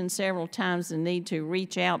mentioned several times the need to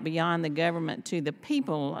reach out beyond the government to the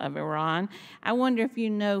people of Iran. I wonder if you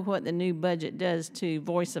know what the new budget does to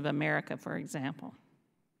Voice of America, for example.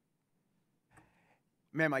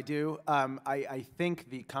 Ma'am, I do. I think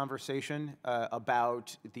the conversation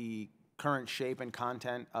about the current shape and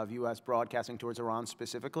content of U.S. broadcasting towards Iran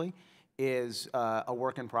specifically is a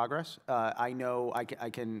work in progress. I know I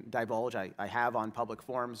can divulge, I have on public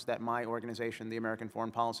forums that my organization, the American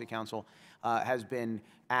Foreign Policy Council, has been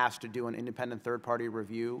asked to do an independent third-party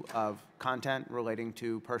review of content relating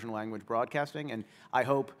to Persian language broadcasting, and I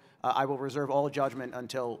hope I will reserve all judgment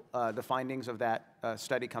until the findings of that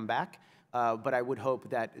study come back, but I would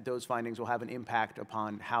hope that those findings will have an impact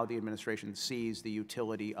upon how the administration sees the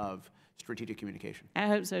utility of strategic communication. I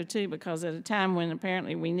hope so too, because at a time when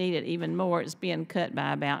apparently we need it even more, it's being cut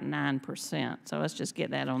by about 9%. So let's just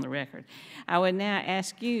get that on the record. I would now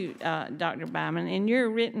ask you, Dr. Byman, in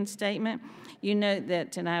your written statement, you note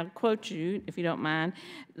that, and I'll quote you if you don't mind,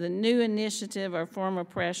 the new initiative or form of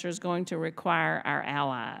pressure is going to require our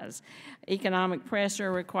allies. Economic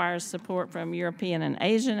pressure requires support from European and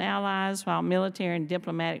Asian allies, while military and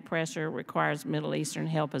diplomatic pressure requires Middle Eastern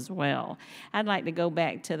help as well. I'd like to go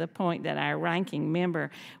back to the point that our ranking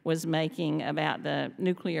member was making about the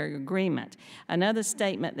nuclear agreement. Another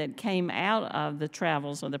statement that came out of the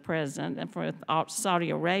travels of the president and for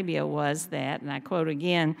Saudi Arabia was that, and I quote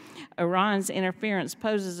again, Iran's interference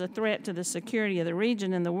poses a threat to the security of the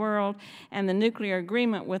region and the the world, and the nuclear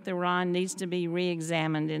agreement with Iran needs to be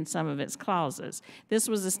re-examined in some of its clauses. This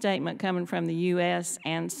was a statement coming from the U.S.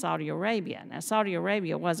 and Saudi Arabia. Now, Saudi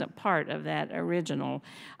Arabia wasn't part of that original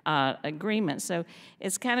agreement, so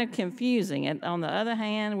it's kind of confusing. And on the other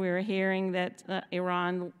hand, we're hearing that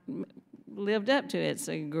Iran lived up to its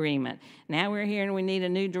agreement. Now we're hearing we need a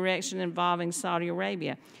new direction involving Saudi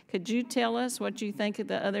Arabia. Could you tell us what you think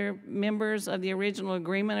the other members of the original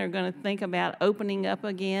agreement are going to think about opening up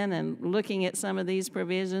again and looking at some of these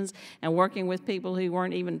provisions and working with people who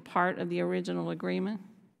weren't even part of the original agreement?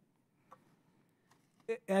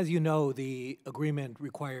 As you know, the agreement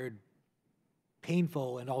required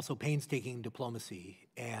painful and also painstaking diplomacy,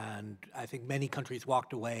 and I think many countries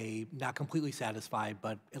walked away not completely satisfied,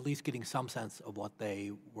 but at least getting some sense of what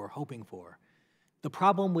they were hoping for. The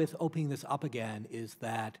problem with opening this up again is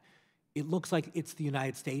that it looks like it's the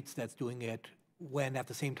United States that's doing it, when at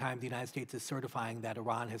the same time the United States is certifying that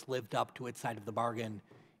Iran has lived up to its side of the bargain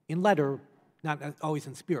in letter, not always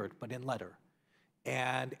in spirit, but in letter.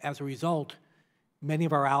 And as a result, many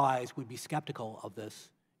of our allies would be skeptical of this.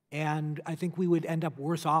 And I think we would end up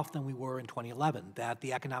worse off than we were in 2011, that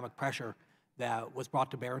the economic pressure that was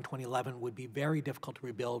brought to bear in 2011 would be very difficult to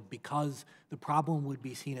rebuild because the problem would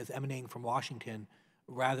be seen as emanating from Washington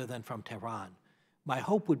rather than from Tehran. My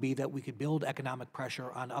hope would be that we could build economic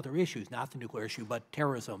pressure on other issues, not the nuclear issue, but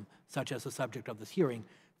terrorism, such as the subject of this hearing,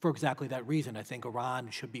 for exactly that reason. I think Iran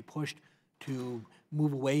should be pushed to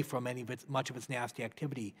move away from much of its nasty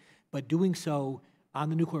activity, but doing so on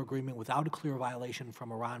the nuclear agreement without a clear violation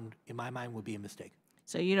from Iran, in my mind, would be a mistake.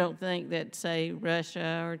 So you don't think that, say,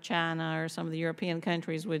 Russia or China or some of the European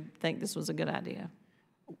countries would think this was a good idea?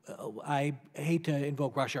 I hate to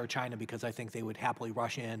invoke Russia or China because I think they would happily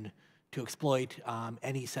rush in to exploit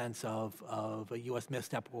any sense of a U.S.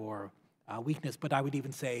 misstep or weakness, but I would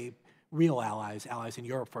even say real allies in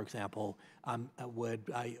Europe, for example,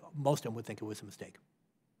 most of them would think it was a mistake.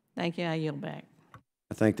 Thank you. I yield back.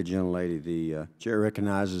 I thank the gentlelady. The chair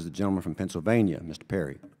recognizes the gentleman from Pennsylvania, Mr.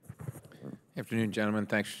 Perry. Afternoon, gentlemen.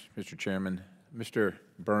 Thanks, Mr. Chairman. Mr.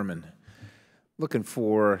 Berman, looking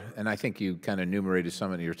for, and I think you kind of enumerated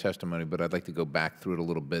some in your testimony, but I'd like to go back through it a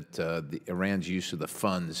little bit, Iran's use of the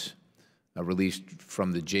funds released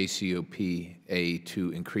from the JCPOA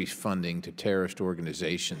to increase funding to terrorist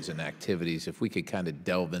organizations and activities. If we could kind of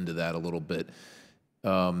delve into that a little bit.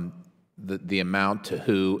 The amount to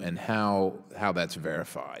who and how that's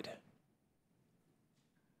verified.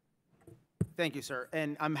 Thank you, sir.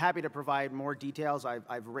 And I'm happy to provide more details.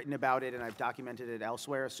 I've written about it and I've documented it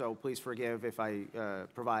elsewhere, so please forgive if I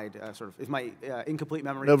provide if my incomplete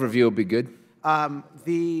memory. An overview will be good.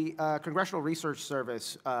 The Congressional Research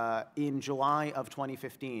Service in July of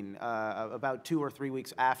 2015, about 2 or 3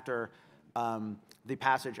 weeks after the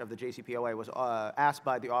passage of the JCPOA, was asked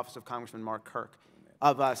by the Office of Congressman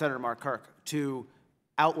Senator Mark Kirk to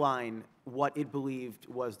outline what it believed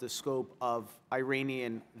was the scope of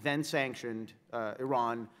Iranian, then-sanctioned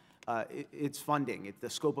Iran, its funding, the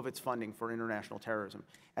scope of its funding for international terrorism.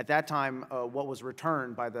 At that time, what was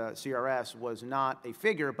returned by the CRS was not a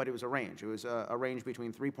figure, but it was a range. It was a range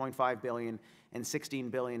between $3.5 billion and $16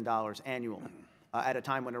 billion annually, at a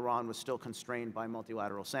time when Iran was still constrained by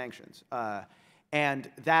multilateral sanctions.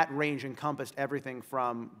 And that range encompassed everything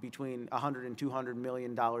from between $100 and $200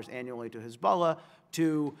 million annually to Hezbollah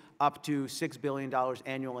to up to $6 billion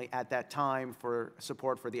annually at that time for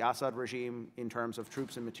support for the Assad regime in terms of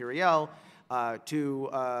troops and materiel, to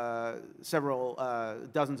several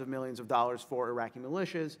dozens of millions of dollars for Iraqi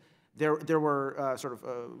militias. There were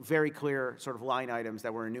very clear line items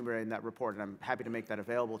that were enumerated in that report, and I'm happy to make that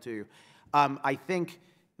available to you. I think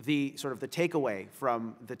the takeaway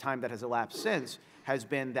from the time that has elapsed since has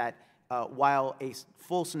been that while a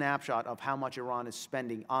full snapshot of how much Iran is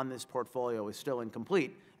spending on this portfolio is still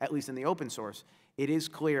incomplete, at least in the open source, it is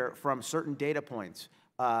clear from certain data points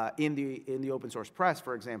in the open source press,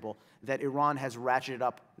 for example, that Iran has ratcheted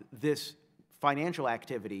up this financial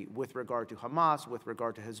activity with regard to Hamas, with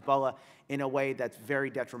regard to Hezbollah, in a way that's very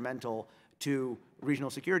detrimental to regional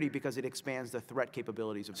security because it expands the threat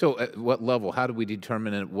capabilities of. So at what level? How do we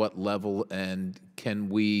determine at what level? And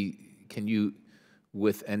can you,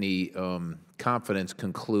 with any confidence,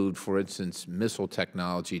 conclude, for instance, missile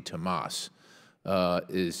technology to Hamas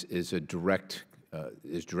is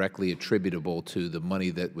directly attributable to the money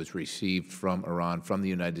that was received from Iran, from the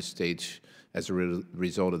United States, as a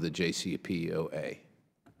result of the JCPOA?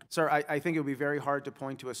 Sir, I think it would be very hard to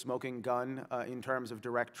point to a smoking gun in terms of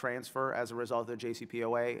direct transfer as a result of the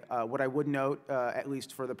JCPOA. What I would note, at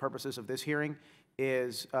least for the purposes of this hearing,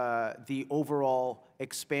 is the overall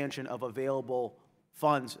expansion of available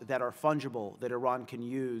funds that are fungible that Iran can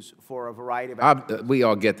use for a variety of we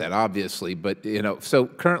all get that, obviously, but so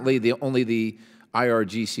currently only the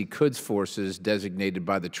IRGC Quds forces designated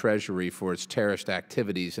by the Treasury for its terrorist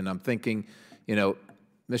activities, and I'm thinking,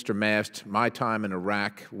 Mr. Mast, my time in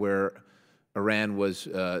Iraq, where Iran was,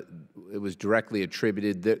 it was directly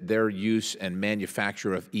attributed their use and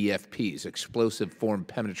manufacture of EFPs, explosive form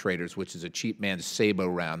penetrators, which is a cheap man's Sabbagh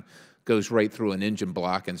round, goes right through an engine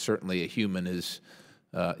block, and certainly a human is.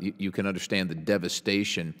 You can understand the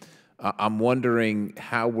devastation. I'm wondering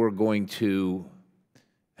how we're going to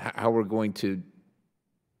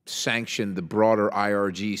sanction the broader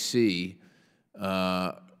IRGC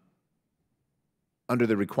under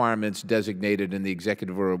the requirements designated in the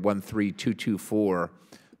Executive Order 13224,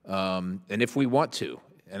 and if we want to.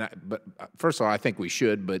 But first of all, I think we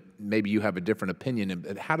should, but maybe you have a different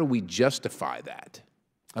opinion. How do we justify that?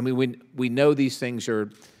 I mean, we know these things are.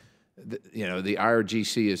 The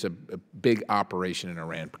IRGC is a big operation in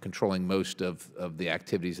Iran, controlling most of the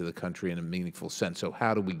activities of the country in a meaningful sense. So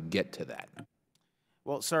how do we get to that?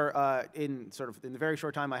 Well, sir, in the very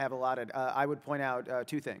short time I have allotted, I would point out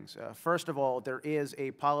two things. First of all, there is a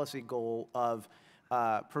policy goal of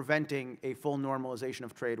preventing a full normalization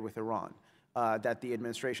of trade with Iran that the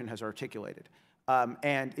administration has articulated.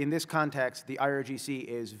 And in this context, the IRGC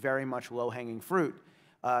is very much low-hanging fruit.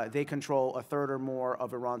 They control a third or more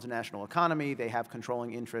of Iran's national economy. They have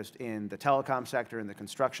controlling interest in the telecom sector, in the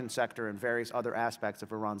construction sector, and various other aspects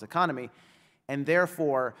of Iran's economy. And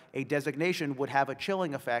therefore, a designation would have a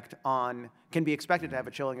chilling effect can be expected to have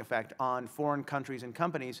a chilling effect on foreign countries and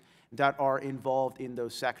companies that are involved in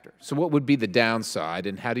those sectors. So what would be the downside,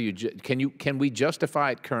 and how do you, can we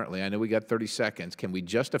justify it currently? I know we got 30 seconds. Can we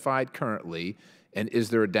justify it currently, and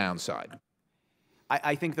is there a downside?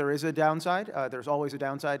 I think there is a downside. There's always a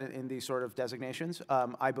downside in these sort of designations.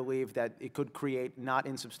 I believe that it could create not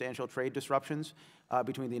insubstantial trade disruptions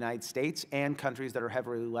between the United States and countries that are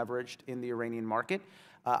heavily leveraged in the Iranian market.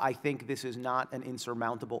 I think this is not an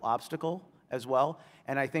insurmountable obstacle as well.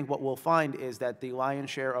 And I think what we'll find is that the lion's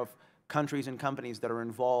share of countries and companies that are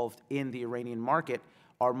involved in the Iranian market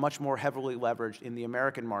are much more heavily leveraged in the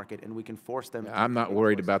American market, and we can force them. I'm not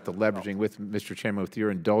worried about the leveraging. With Mr. Chairman, with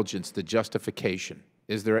your indulgence, the justification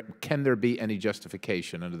can there be any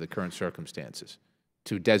justification under the current circumstances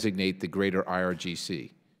to designate the greater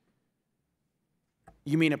IRGC?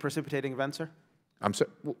 You mean a precipitating event, sir?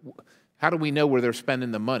 How do we know where they're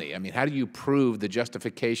spending the money? I mean, how do you prove the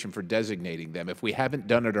justification for designating them? If we haven't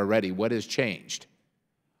done it already, what has changed?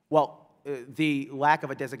 Well, the lack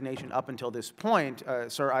of a designation up until this point,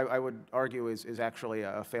 sir, I would argue is actually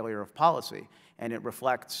a failure of policy, and it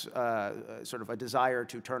reflects sort of a desire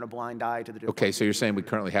to turn a blind eye to the different. Okay, so you're saying we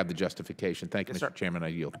currently have the justification. Thank you, Yes, Mr. sir. Chairman. I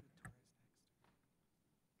yield.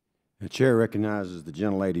 The chair recognizes the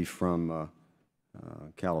gentlelady from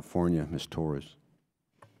California, Ms. Torres.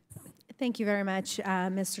 Thank you very much,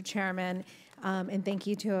 Mr. Chairman, and thank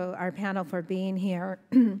you to our panel for being here.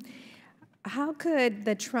 How could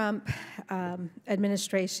the Trump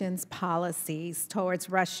administration's policies towards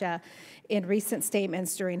Russia in recent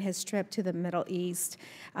statements during his trip to the Middle East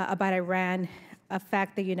about Iran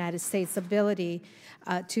affect the United States' ability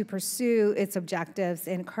to pursue its objectives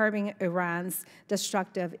in curbing Iran's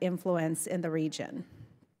destructive influence in the region?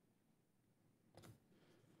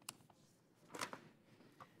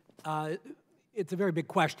 It's a very big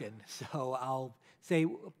question, so I'll say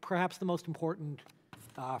perhaps the most important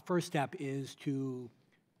first step is to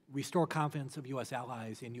restore confidence of U.S.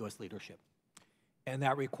 allies in U.S. leadership. And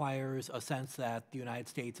that requires a sense that the United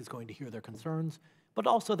States is going to hear their concerns, but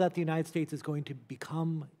also that the United States is going to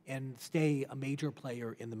become and stay a major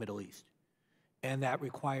player in the Middle East. And that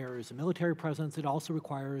requires a military presence. It also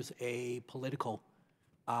requires a political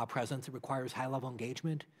presence. It requires high-level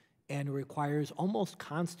engagement, and it requires almost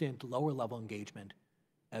constant lower-level engagement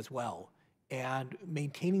as well. And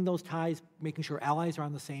maintaining those ties, making sure allies are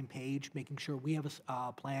on the same page, making sure we have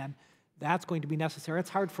a plan, that's going to be necessary. It's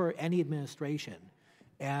hard for any administration.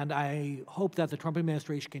 And I hope that the Trump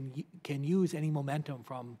administration can use any momentum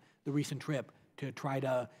from the recent trip to try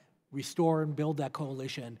to restore and build that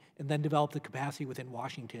coalition and then develop the capacity within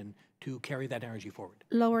Washington to carry that energy forward.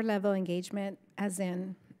 Lower level engagement, as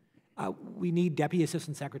in? We need deputy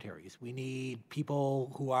assistant secretaries. We need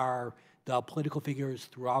people who are the political figures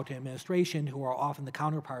throughout the administration who are often the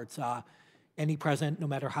counterparts. Any president, no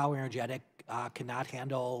matter how energetic, cannot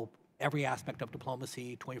handle every aspect of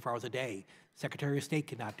diplomacy 24 hours a day. Secretary of State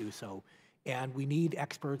cannot do so. And we need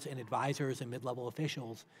experts and advisors and mid-level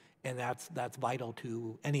officials, and that's vital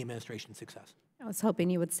to any administration's success. I was hoping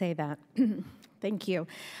you would say that. Thank you.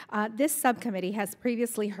 This subcommittee has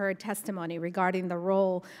previously heard testimony regarding the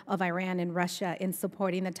role of Iran and Russia in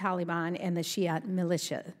supporting the Taliban and the Shia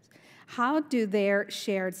militias. How do their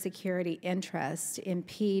shared security interests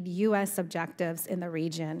impede U.S. objectives in the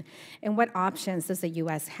region, and what options does the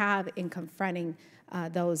U.S. have in confronting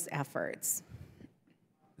those efforts?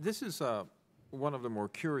 This is one of the more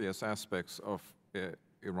curious aspects of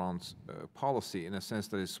Iran's policy, in a sense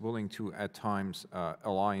that it's willing to, at times,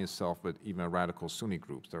 ally itself with even radical Sunni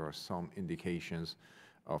groups. There are some indications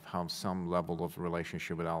of how some level of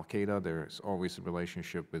relationship with al-Qaeda. There's always a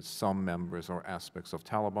relationship with some members or aspects of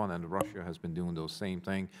Taliban, and Russia has been doing those same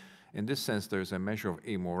thing. In this sense, there's a measure of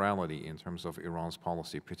amorality in terms of Iran's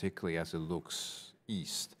policy, particularly as it looks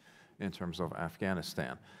east in terms of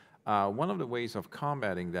Afghanistan. One of the ways of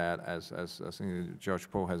combating that, as Judge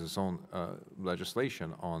Poe has his own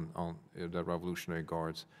legislation on the Revolutionary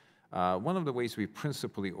Guards, one of the ways we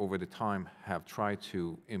principally over the time have tried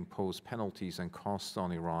to impose penalties and costs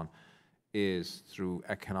on Iran is through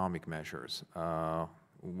economic measures.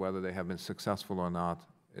 Whether they have been successful or not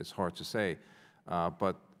is hard to say.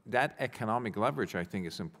 But that economic leverage, I think,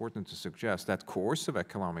 is important to suggest. That coercive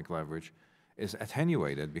economic leverage is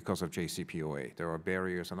attenuated because of JCPOA. There are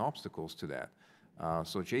barriers and obstacles to that.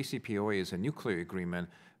 So JCPOA is a nuclear agreement,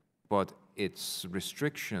 but its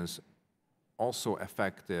restrictions also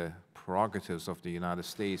affect the prerogatives of the United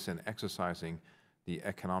States in exercising the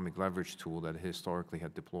economic leverage tool that it historically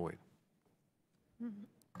had deployed.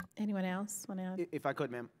 Anyone else want to add? If I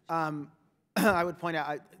could, ma'am. I would point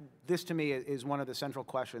out, this to me is one of the central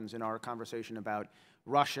questions in our conversation about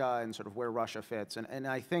Russia and sort of where Russia fits. And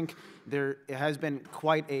I think there has been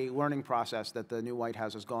quite a learning process that the new White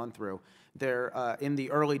House has gone through. In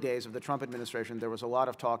the early days of the Trump administration, there was a lot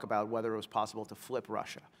of talk about whether it was possible to flip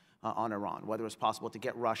Russia on Iran, whether it was possible to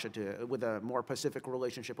get Russia to, with a more pacific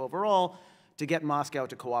relationship overall, to get Moscow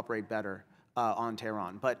to cooperate better on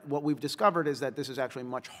Tehran. But what we've discovered is that this is actually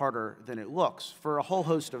much harder than it looks for a whole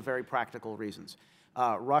host of very practical reasons.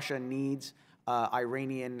 Russia needs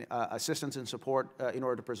Iranian assistance and support in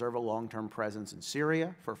order to preserve a long-term presence in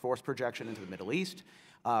Syria for force projection into the Middle East.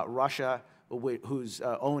 Russia, whose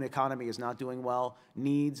own economy is not doing well,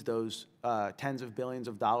 needs those tens of billions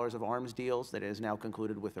of dollars of arms deals that it has now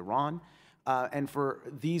concluded with Iran. And for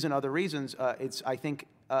these and other reasons, it's, I think,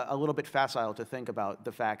 a little bit facile to think about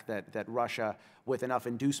the fact that Russia, with enough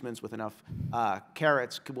inducements, with enough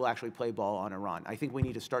carrots, will actually play ball on Iran. I think we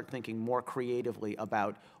need to start thinking more creatively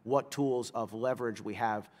about what tools of leverage we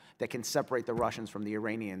have that can separate the Russians from the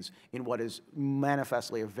Iranians in what is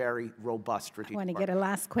manifestly a very robust strategic I want to get a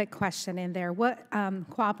last quick question in there. What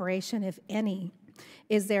cooperation, if any,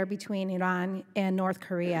 is there between Iran and North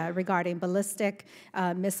Korea regarding ballistic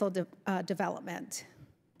missile development?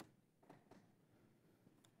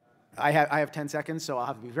 I have 10 seconds, so I'll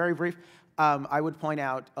have to be very brief. I would point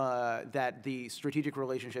out that the strategic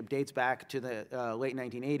relationship dates back to the late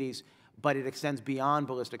 1980s, but it extends beyond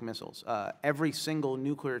ballistic missiles. Every single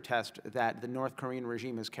nuclear test that the North Korean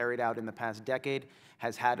regime has carried out in the past decade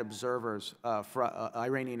has had observers,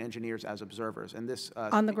 Iranian engineers as observers. And this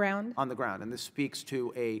on the ground? On the ground. And this speaks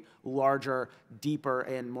to a larger, deeper,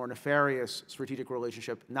 and more nefarious strategic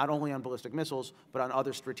relationship, not only on ballistic missiles, but on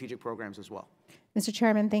other strategic programs as well. Mr.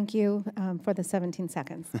 Chairman, thank you for the 17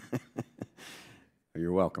 seconds.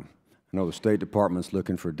 You're welcome. I know the State Department's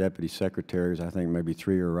looking for deputy secretaries. I think maybe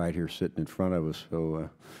 3 are right here sitting in front of us, so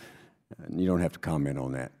you don't have to comment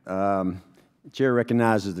on that. The Chair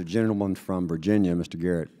recognizes the gentleman from Virginia, Mr.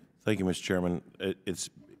 Garrett. Thank you, Mr. Chairman. It's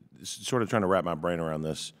sort of trying to wrap my brain around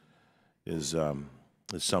this is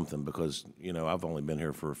something because, you know, I've only been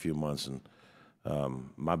here for a few months, and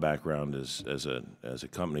my background is as a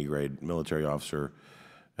company-grade military officer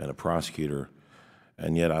and a prosecutor.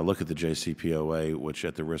 And yet I look at the JCPOA, which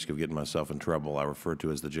at the risk of getting myself in trouble, I refer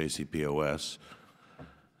to as the JCPOS,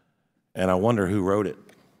 and I wonder who wrote it.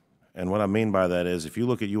 And what I mean by that is if you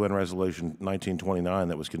look at UN Resolution 1929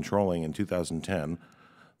 that was controlling in 2010,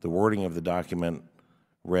 the wording of the document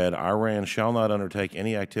read, Iran shall not undertake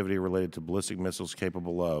any activity related to ballistic missiles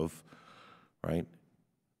capable of, right?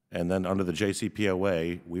 And then under the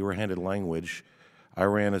JCPOA, we were handed language,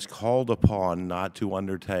 Iran is called upon not to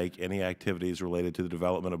undertake any activities related to the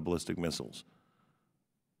development of ballistic missiles.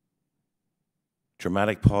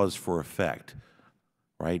 Dramatic pause for effect,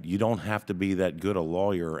 right? You don't have to be that good a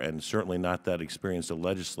lawyer and certainly not that experienced a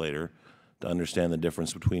legislator to understand the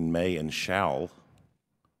difference between may and shall,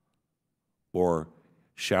 or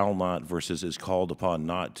shall not versus is called upon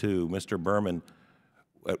not to. Mr. Berman,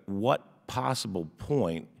 at what possible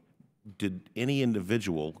point did any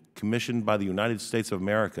individual commissioned by the United States of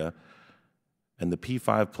America and the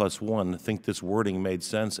P5+1 think this wording made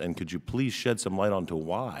sense, and could you please shed some light onto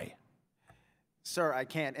why? Sir, I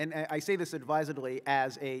can't. And I say this advisedly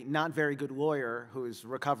as a not very good lawyer who's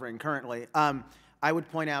recovering currently. I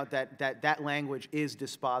would point out that that language is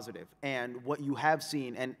dispositive. And what you have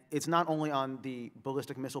seen, and it's not only on the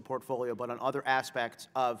ballistic missile portfolio, but on other aspects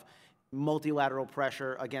of multilateral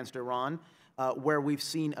pressure against Iran, where we've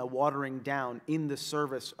seen a watering down in the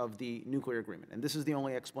service of the nuclear agreement. And this is the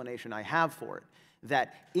only explanation I have for it,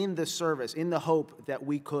 that in the service, in the hope that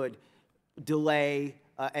we could delay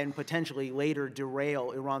and potentially later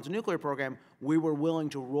derail Iran's nuclear program, we were willing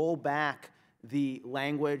to roll back the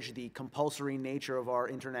language, the compulsory nature of our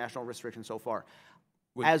international restrictions so far.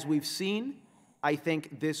 As we've seen, I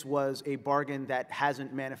think this was a bargain that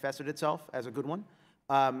hasn't manifested itself as a good one.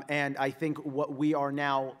 And I think what we are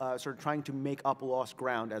now sort of trying to make up lost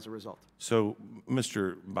ground as a result. So,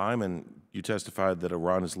 Mr. Byman, you testified that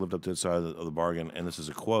Iran has lived up to its side of the bargain, and this is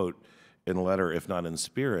a quote in letter, if not in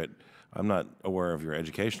spirit. I'm not aware of your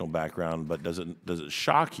educational background, but does it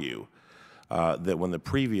shock you that when the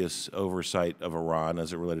previous oversight of Iran,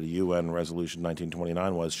 as it related to UN Resolution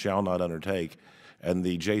 1929, was shall not undertake, and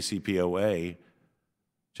the JCPOA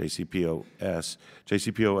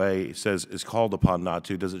says is called upon not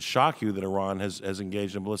to, does it shock you that Iran has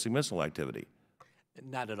engaged in ballistic missile activity?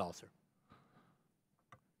 Not at all, sir.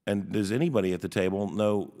 And does anybody at the table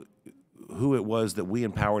know who it was that we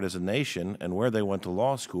empowered as a nation and where they went to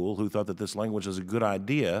law school who thought that this language was a good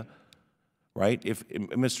idea, right? If,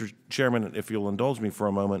 Mr. Chairman, if you'll indulge me for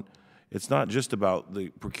a moment, it's not just about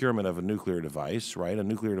the procurement of a nuclear device, right? A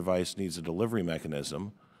nuclear device needs a delivery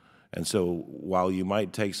mechanism. And so while you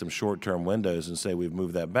might take some short-term windows and say we've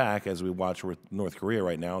moved that back, as we watch with North Korea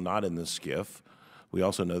right now, not in this skiff, we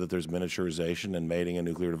also know that there's miniaturization and mating a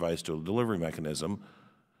nuclear device to a delivery mechanism.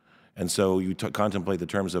 And so you contemplate the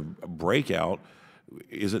terms of breakout.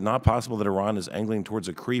 Is it not possible that Iran is angling towards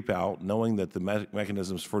a creep out, knowing that the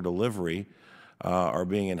mechanisms for delivery are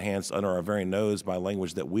being enhanced under our very nose by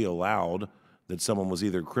language that we allowed, that someone was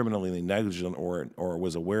either criminally negligent or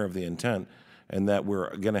was aware of the intent, and that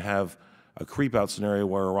we're going to have a creep out scenario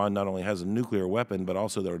where Iran not only has a nuclear weapon, but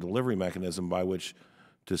also their delivery mechanism by which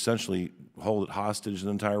to essentially hold it hostage an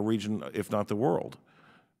entire region, if not the world?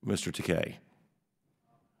 Mr. Takeyh.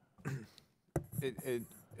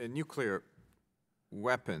 A nuclear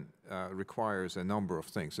weapon requires a number of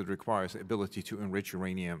things. It requires the ability to enrich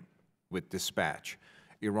uranium with dispatch.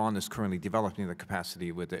 Iran is currently developing the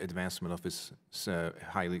capacity with the advancement of its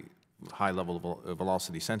high-level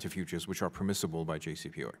velocity centrifuges, which are permissible by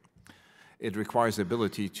JCPOA. It requires the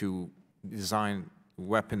ability to design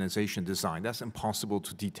weaponization design. That's impossible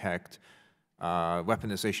to detect.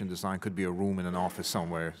 Weaponization design could be a room in an office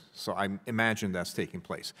somewhere, so I imagine that's taking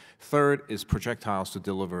place. Third is projectiles to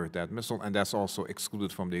deliver that missile, and that's also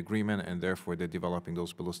excluded from the agreement, and therefore they're developing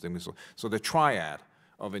those ballistic missiles. So the triad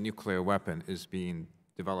of a nuclear weapon is being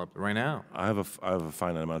developed right now. I have a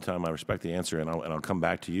finite amount of time. I respect the answer, and I'll come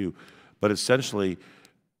back to you. But essentially,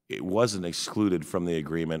 it wasn't excluded from the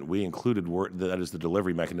agreement. We included that is the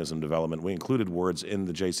delivery mechanism development. We included words in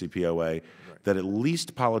the JCPOA that at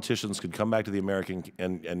least politicians could come back to the American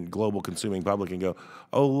and global consuming public and go,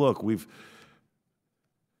 oh, look, we've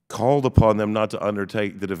called upon them not to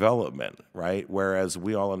undertake the development, right? Whereas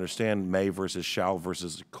we all understand may versus shall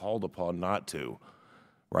versus called upon not to,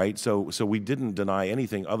 right? So we didn't deny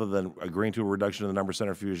anything other than agreeing to a reduction in the number of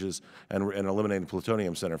centrifuges and eliminating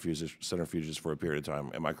plutonium centrifuges for a period of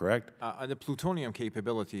time. Am I correct? The plutonium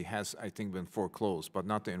capability has, I think, been foreclosed, but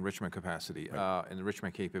not the enrichment capacity,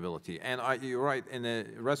 enrichment capability. And you're right, in the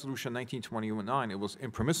resolution 1929, it was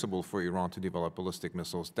impermissible for Iran to develop ballistic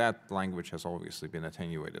missiles. That language has obviously been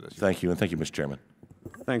attenuated. Thank you, and thank you, Mr. Chairman.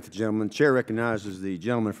 Thank the gentleman. The chair recognizes the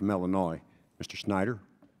gentleman from Illinois, Mr. Snyder.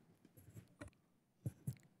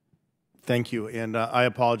 Thank you, and I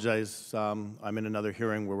apologize. I'm in another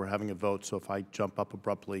hearing where we're having a vote, so if I jump up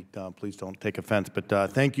abruptly, please don't take offense.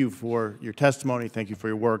 But thank you for your testimony. Thank you for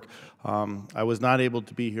your work. I was not able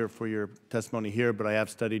to be here for your testimony here, but I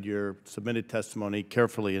have studied your submitted testimony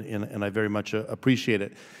carefully, and I very much appreciate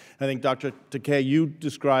it. I think, Dr. Takeyh, you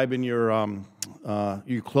describe in your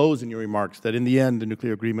you close in your remarks that in the end, the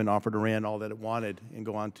nuclear agreement offered Iran all that it wanted, and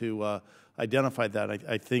go on to identify that.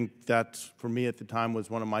 I think that, for me at the time, was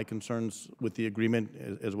one of my concerns with the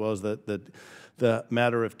agreement, as well as the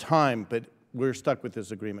matter of time. But we're stuck with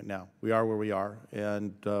this agreement now. We are where we are,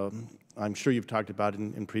 and I'm sure you've talked about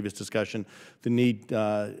in previous discussion the need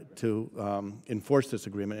to enforce this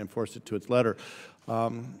agreement, enforce it to its letter.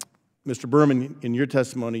 Mr. Berman, in your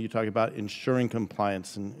testimony, you talk about ensuring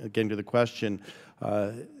compliance. And again, to the question,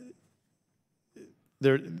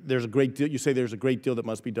 there's a great deal, you say there's a great deal that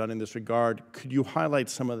must be done in this regard. Could you highlight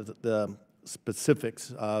some of the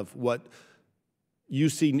specifics of what you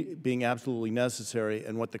see being absolutely necessary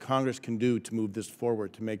and what the Congress can do to move this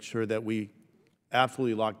forward to make sure that we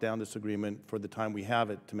absolutely lock down this agreement for the time we have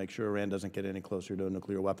it to make sure Iran doesn't get any closer to a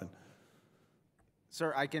nuclear weapon?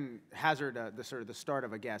 Sir, I can hazard the start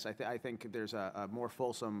of a guess. I think there's a more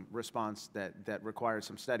fulsome response that requires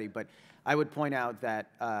some study. But I would point out that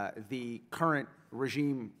the current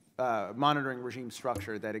regime, monitoring regime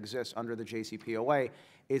structure that exists under the JCPOA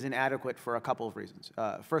is inadequate for a couple of reasons.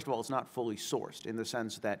 First of all, it's not fully sourced in the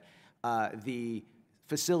sense that the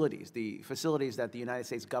facilities that the United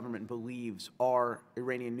States government believes are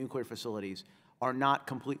Iranian nuclear facilities are not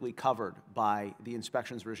completely covered by the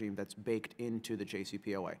inspections regime that's baked into the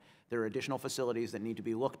JCPOA. There are additional facilities that need to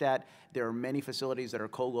be looked at. There are many facilities that are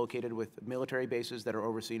co-located with military bases that are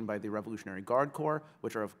overseen by the Revolutionary Guard Corps,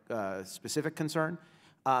 which are of specific concern.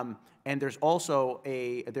 And there's also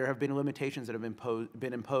there have been limitations that have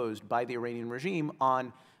been imposed by the Iranian regime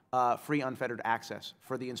on free, unfettered access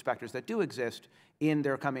for the inspectors that do exist in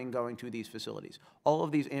their coming and going to these facilities. All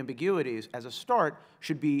of these ambiguities, as a start,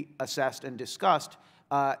 should be assessed and discussed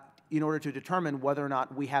in order to determine whether or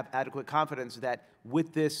not we have adequate confidence that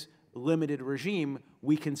with this limited regime,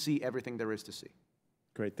 we can see everything there is to see.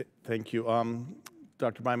 Great, thank you.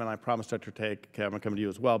 Dr. Byman, I promised Dr. Takeyh, I'm going to come to you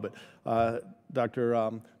as well, but Dr.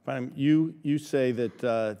 Byman, you say that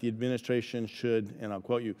the administration should, and I'll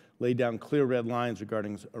quote you, lay down clear red lines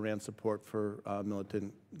regarding Iran's support for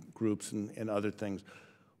militant groups and other things.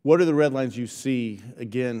 What are the red lines you see?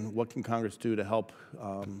 Again, what can Congress do to help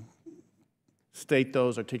state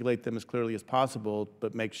those, articulate them as clearly as possible,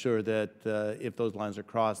 but make sure that if those lines are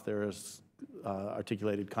crossed, there's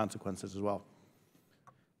articulated consequences as well?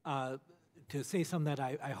 To say some that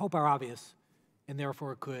I hope are obvious and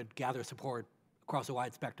therefore could gather support across a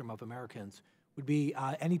wide spectrum of Americans would be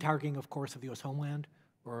any targeting, of course, of the U.S. homeland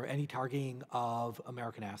or any targeting of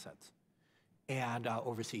American assets and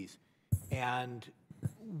overseas. And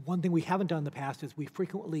one thing we haven't done in the past is we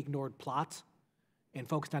frequently ignored plots and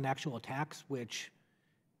focused on actual attacks, which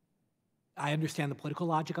I understand the political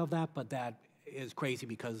logic of that, but that is crazy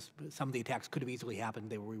because some of the attacks could have easily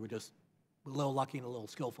happened. We were just a little lucky and a little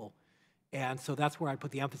skillful. And so that's where I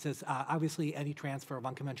put the emphasis. Obviously, any transfer of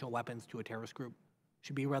unconventional weapons to a terrorist group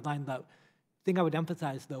should be redlined. The thing I would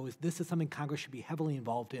emphasize, though, is this is something Congress should be heavily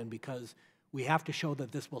involved in because we have to show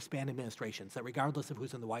that this will span administrations, that regardless of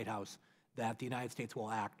who's in the White House, that the United States will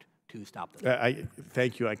act to stop this.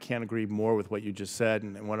 Thank you. I can't agree more with what you just said.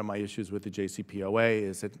 And one of my issues with the JCPOA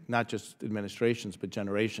is that not just administrations, but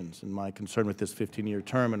generations. And my concern with this 15-year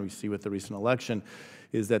term, and we see with the recent election,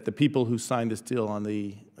 is that the people who signed this deal on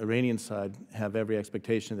the Iranian side have every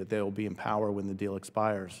expectation that they will be in power when the deal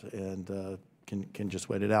expires and can just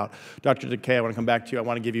wait it out. Dr. Takeyh, I want to come back to you. I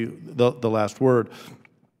want to give you the last word.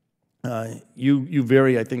 You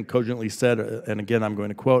very, I think, cogently said, and again, I'm going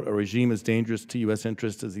to quote, "A regime as dangerous to U.S.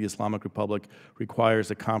 interests as the Islamic Republic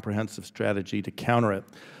requires a comprehensive strategy to counter it."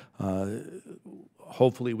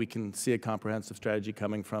 Hopefully, we can see a comprehensive strategy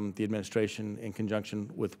coming from the administration in conjunction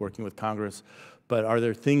with working with Congress. But are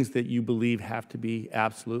there things that you believe have to be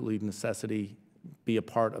absolutely necessity, be a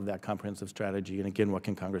part of that comprehensive strategy? And again, what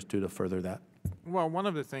can Congress do to further that? Well, one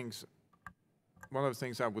of the things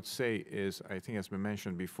I would say is, I think has been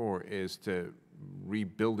mentioned before, is the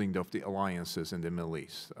rebuilding of the alliances in the Middle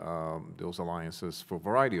East. Those alliances, for a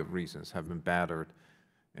variety of reasons, have been battered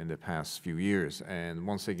in the past few years. And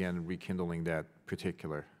once again, rekindling that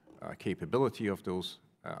particular capability of those.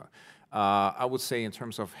 I would say in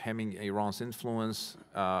terms of hemming Iran's influence,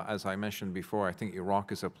 as I mentioned before, I think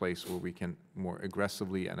Iraq is a place where we can more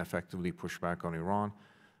aggressively and effectively push back on Iran.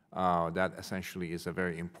 That essentially is a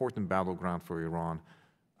very important battleground for Iran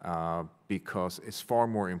because it's far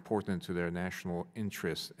more important to their national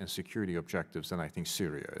interests and security objectives than I think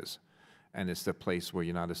Syria is. And it's the place where the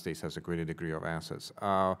United States has a greater degree of assets.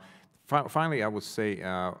 Finally, I would say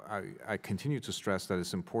I continue to stress that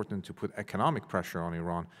it's important to put economic pressure on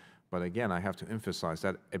Iran. But again, I have to emphasize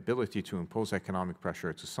that ability to impose economic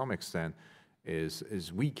pressure to some extent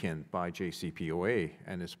is weakened by JCPOA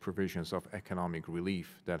and its provisions of economic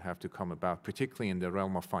relief that have to come about, particularly in the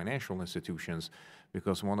realm of financial institutions,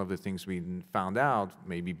 because one of the things we found out,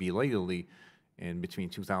 maybe belatedly, in between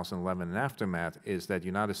 2011 and aftermath, is that the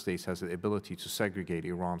United States has the ability to segregate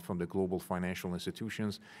Iran from the global financial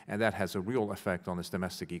institutions, and that has a real effect on its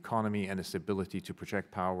domestic economy and its ability to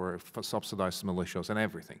project power, subsidize militias, and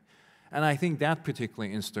everything. And I think that particular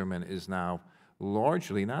instrument is now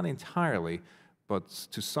largely, not entirely, but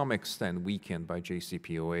to some extent weakened by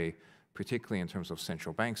JCPOA, particularly in terms of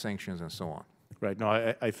central bank sanctions and so on. Right.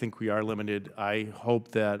 No, I think we are limited. I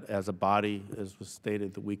hope that as a body, as was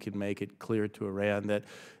stated, that we can make it clear to Iran that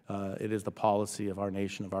it is the policy of our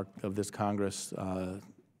nation, of this Congress,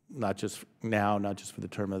 not just now, not just for the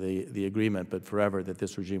term of the agreement, but forever, that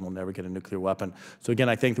this regime will never get a nuclear weapon. So again,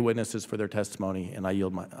 I thank the witnesses for their testimony, and I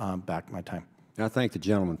yield back my time. I thank the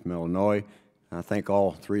gentleman from Illinois. I thank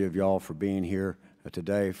all three of y'all for being here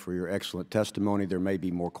today, for your excellent testimony. There may be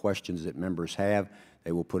more questions that members have.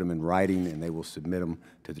 They will put them in writing, and they will submit them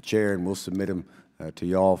to the chair, and we'll submit them to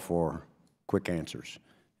y'all for quick answers.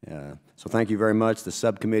 So thank you very much. The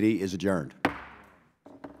subcommittee is adjourned.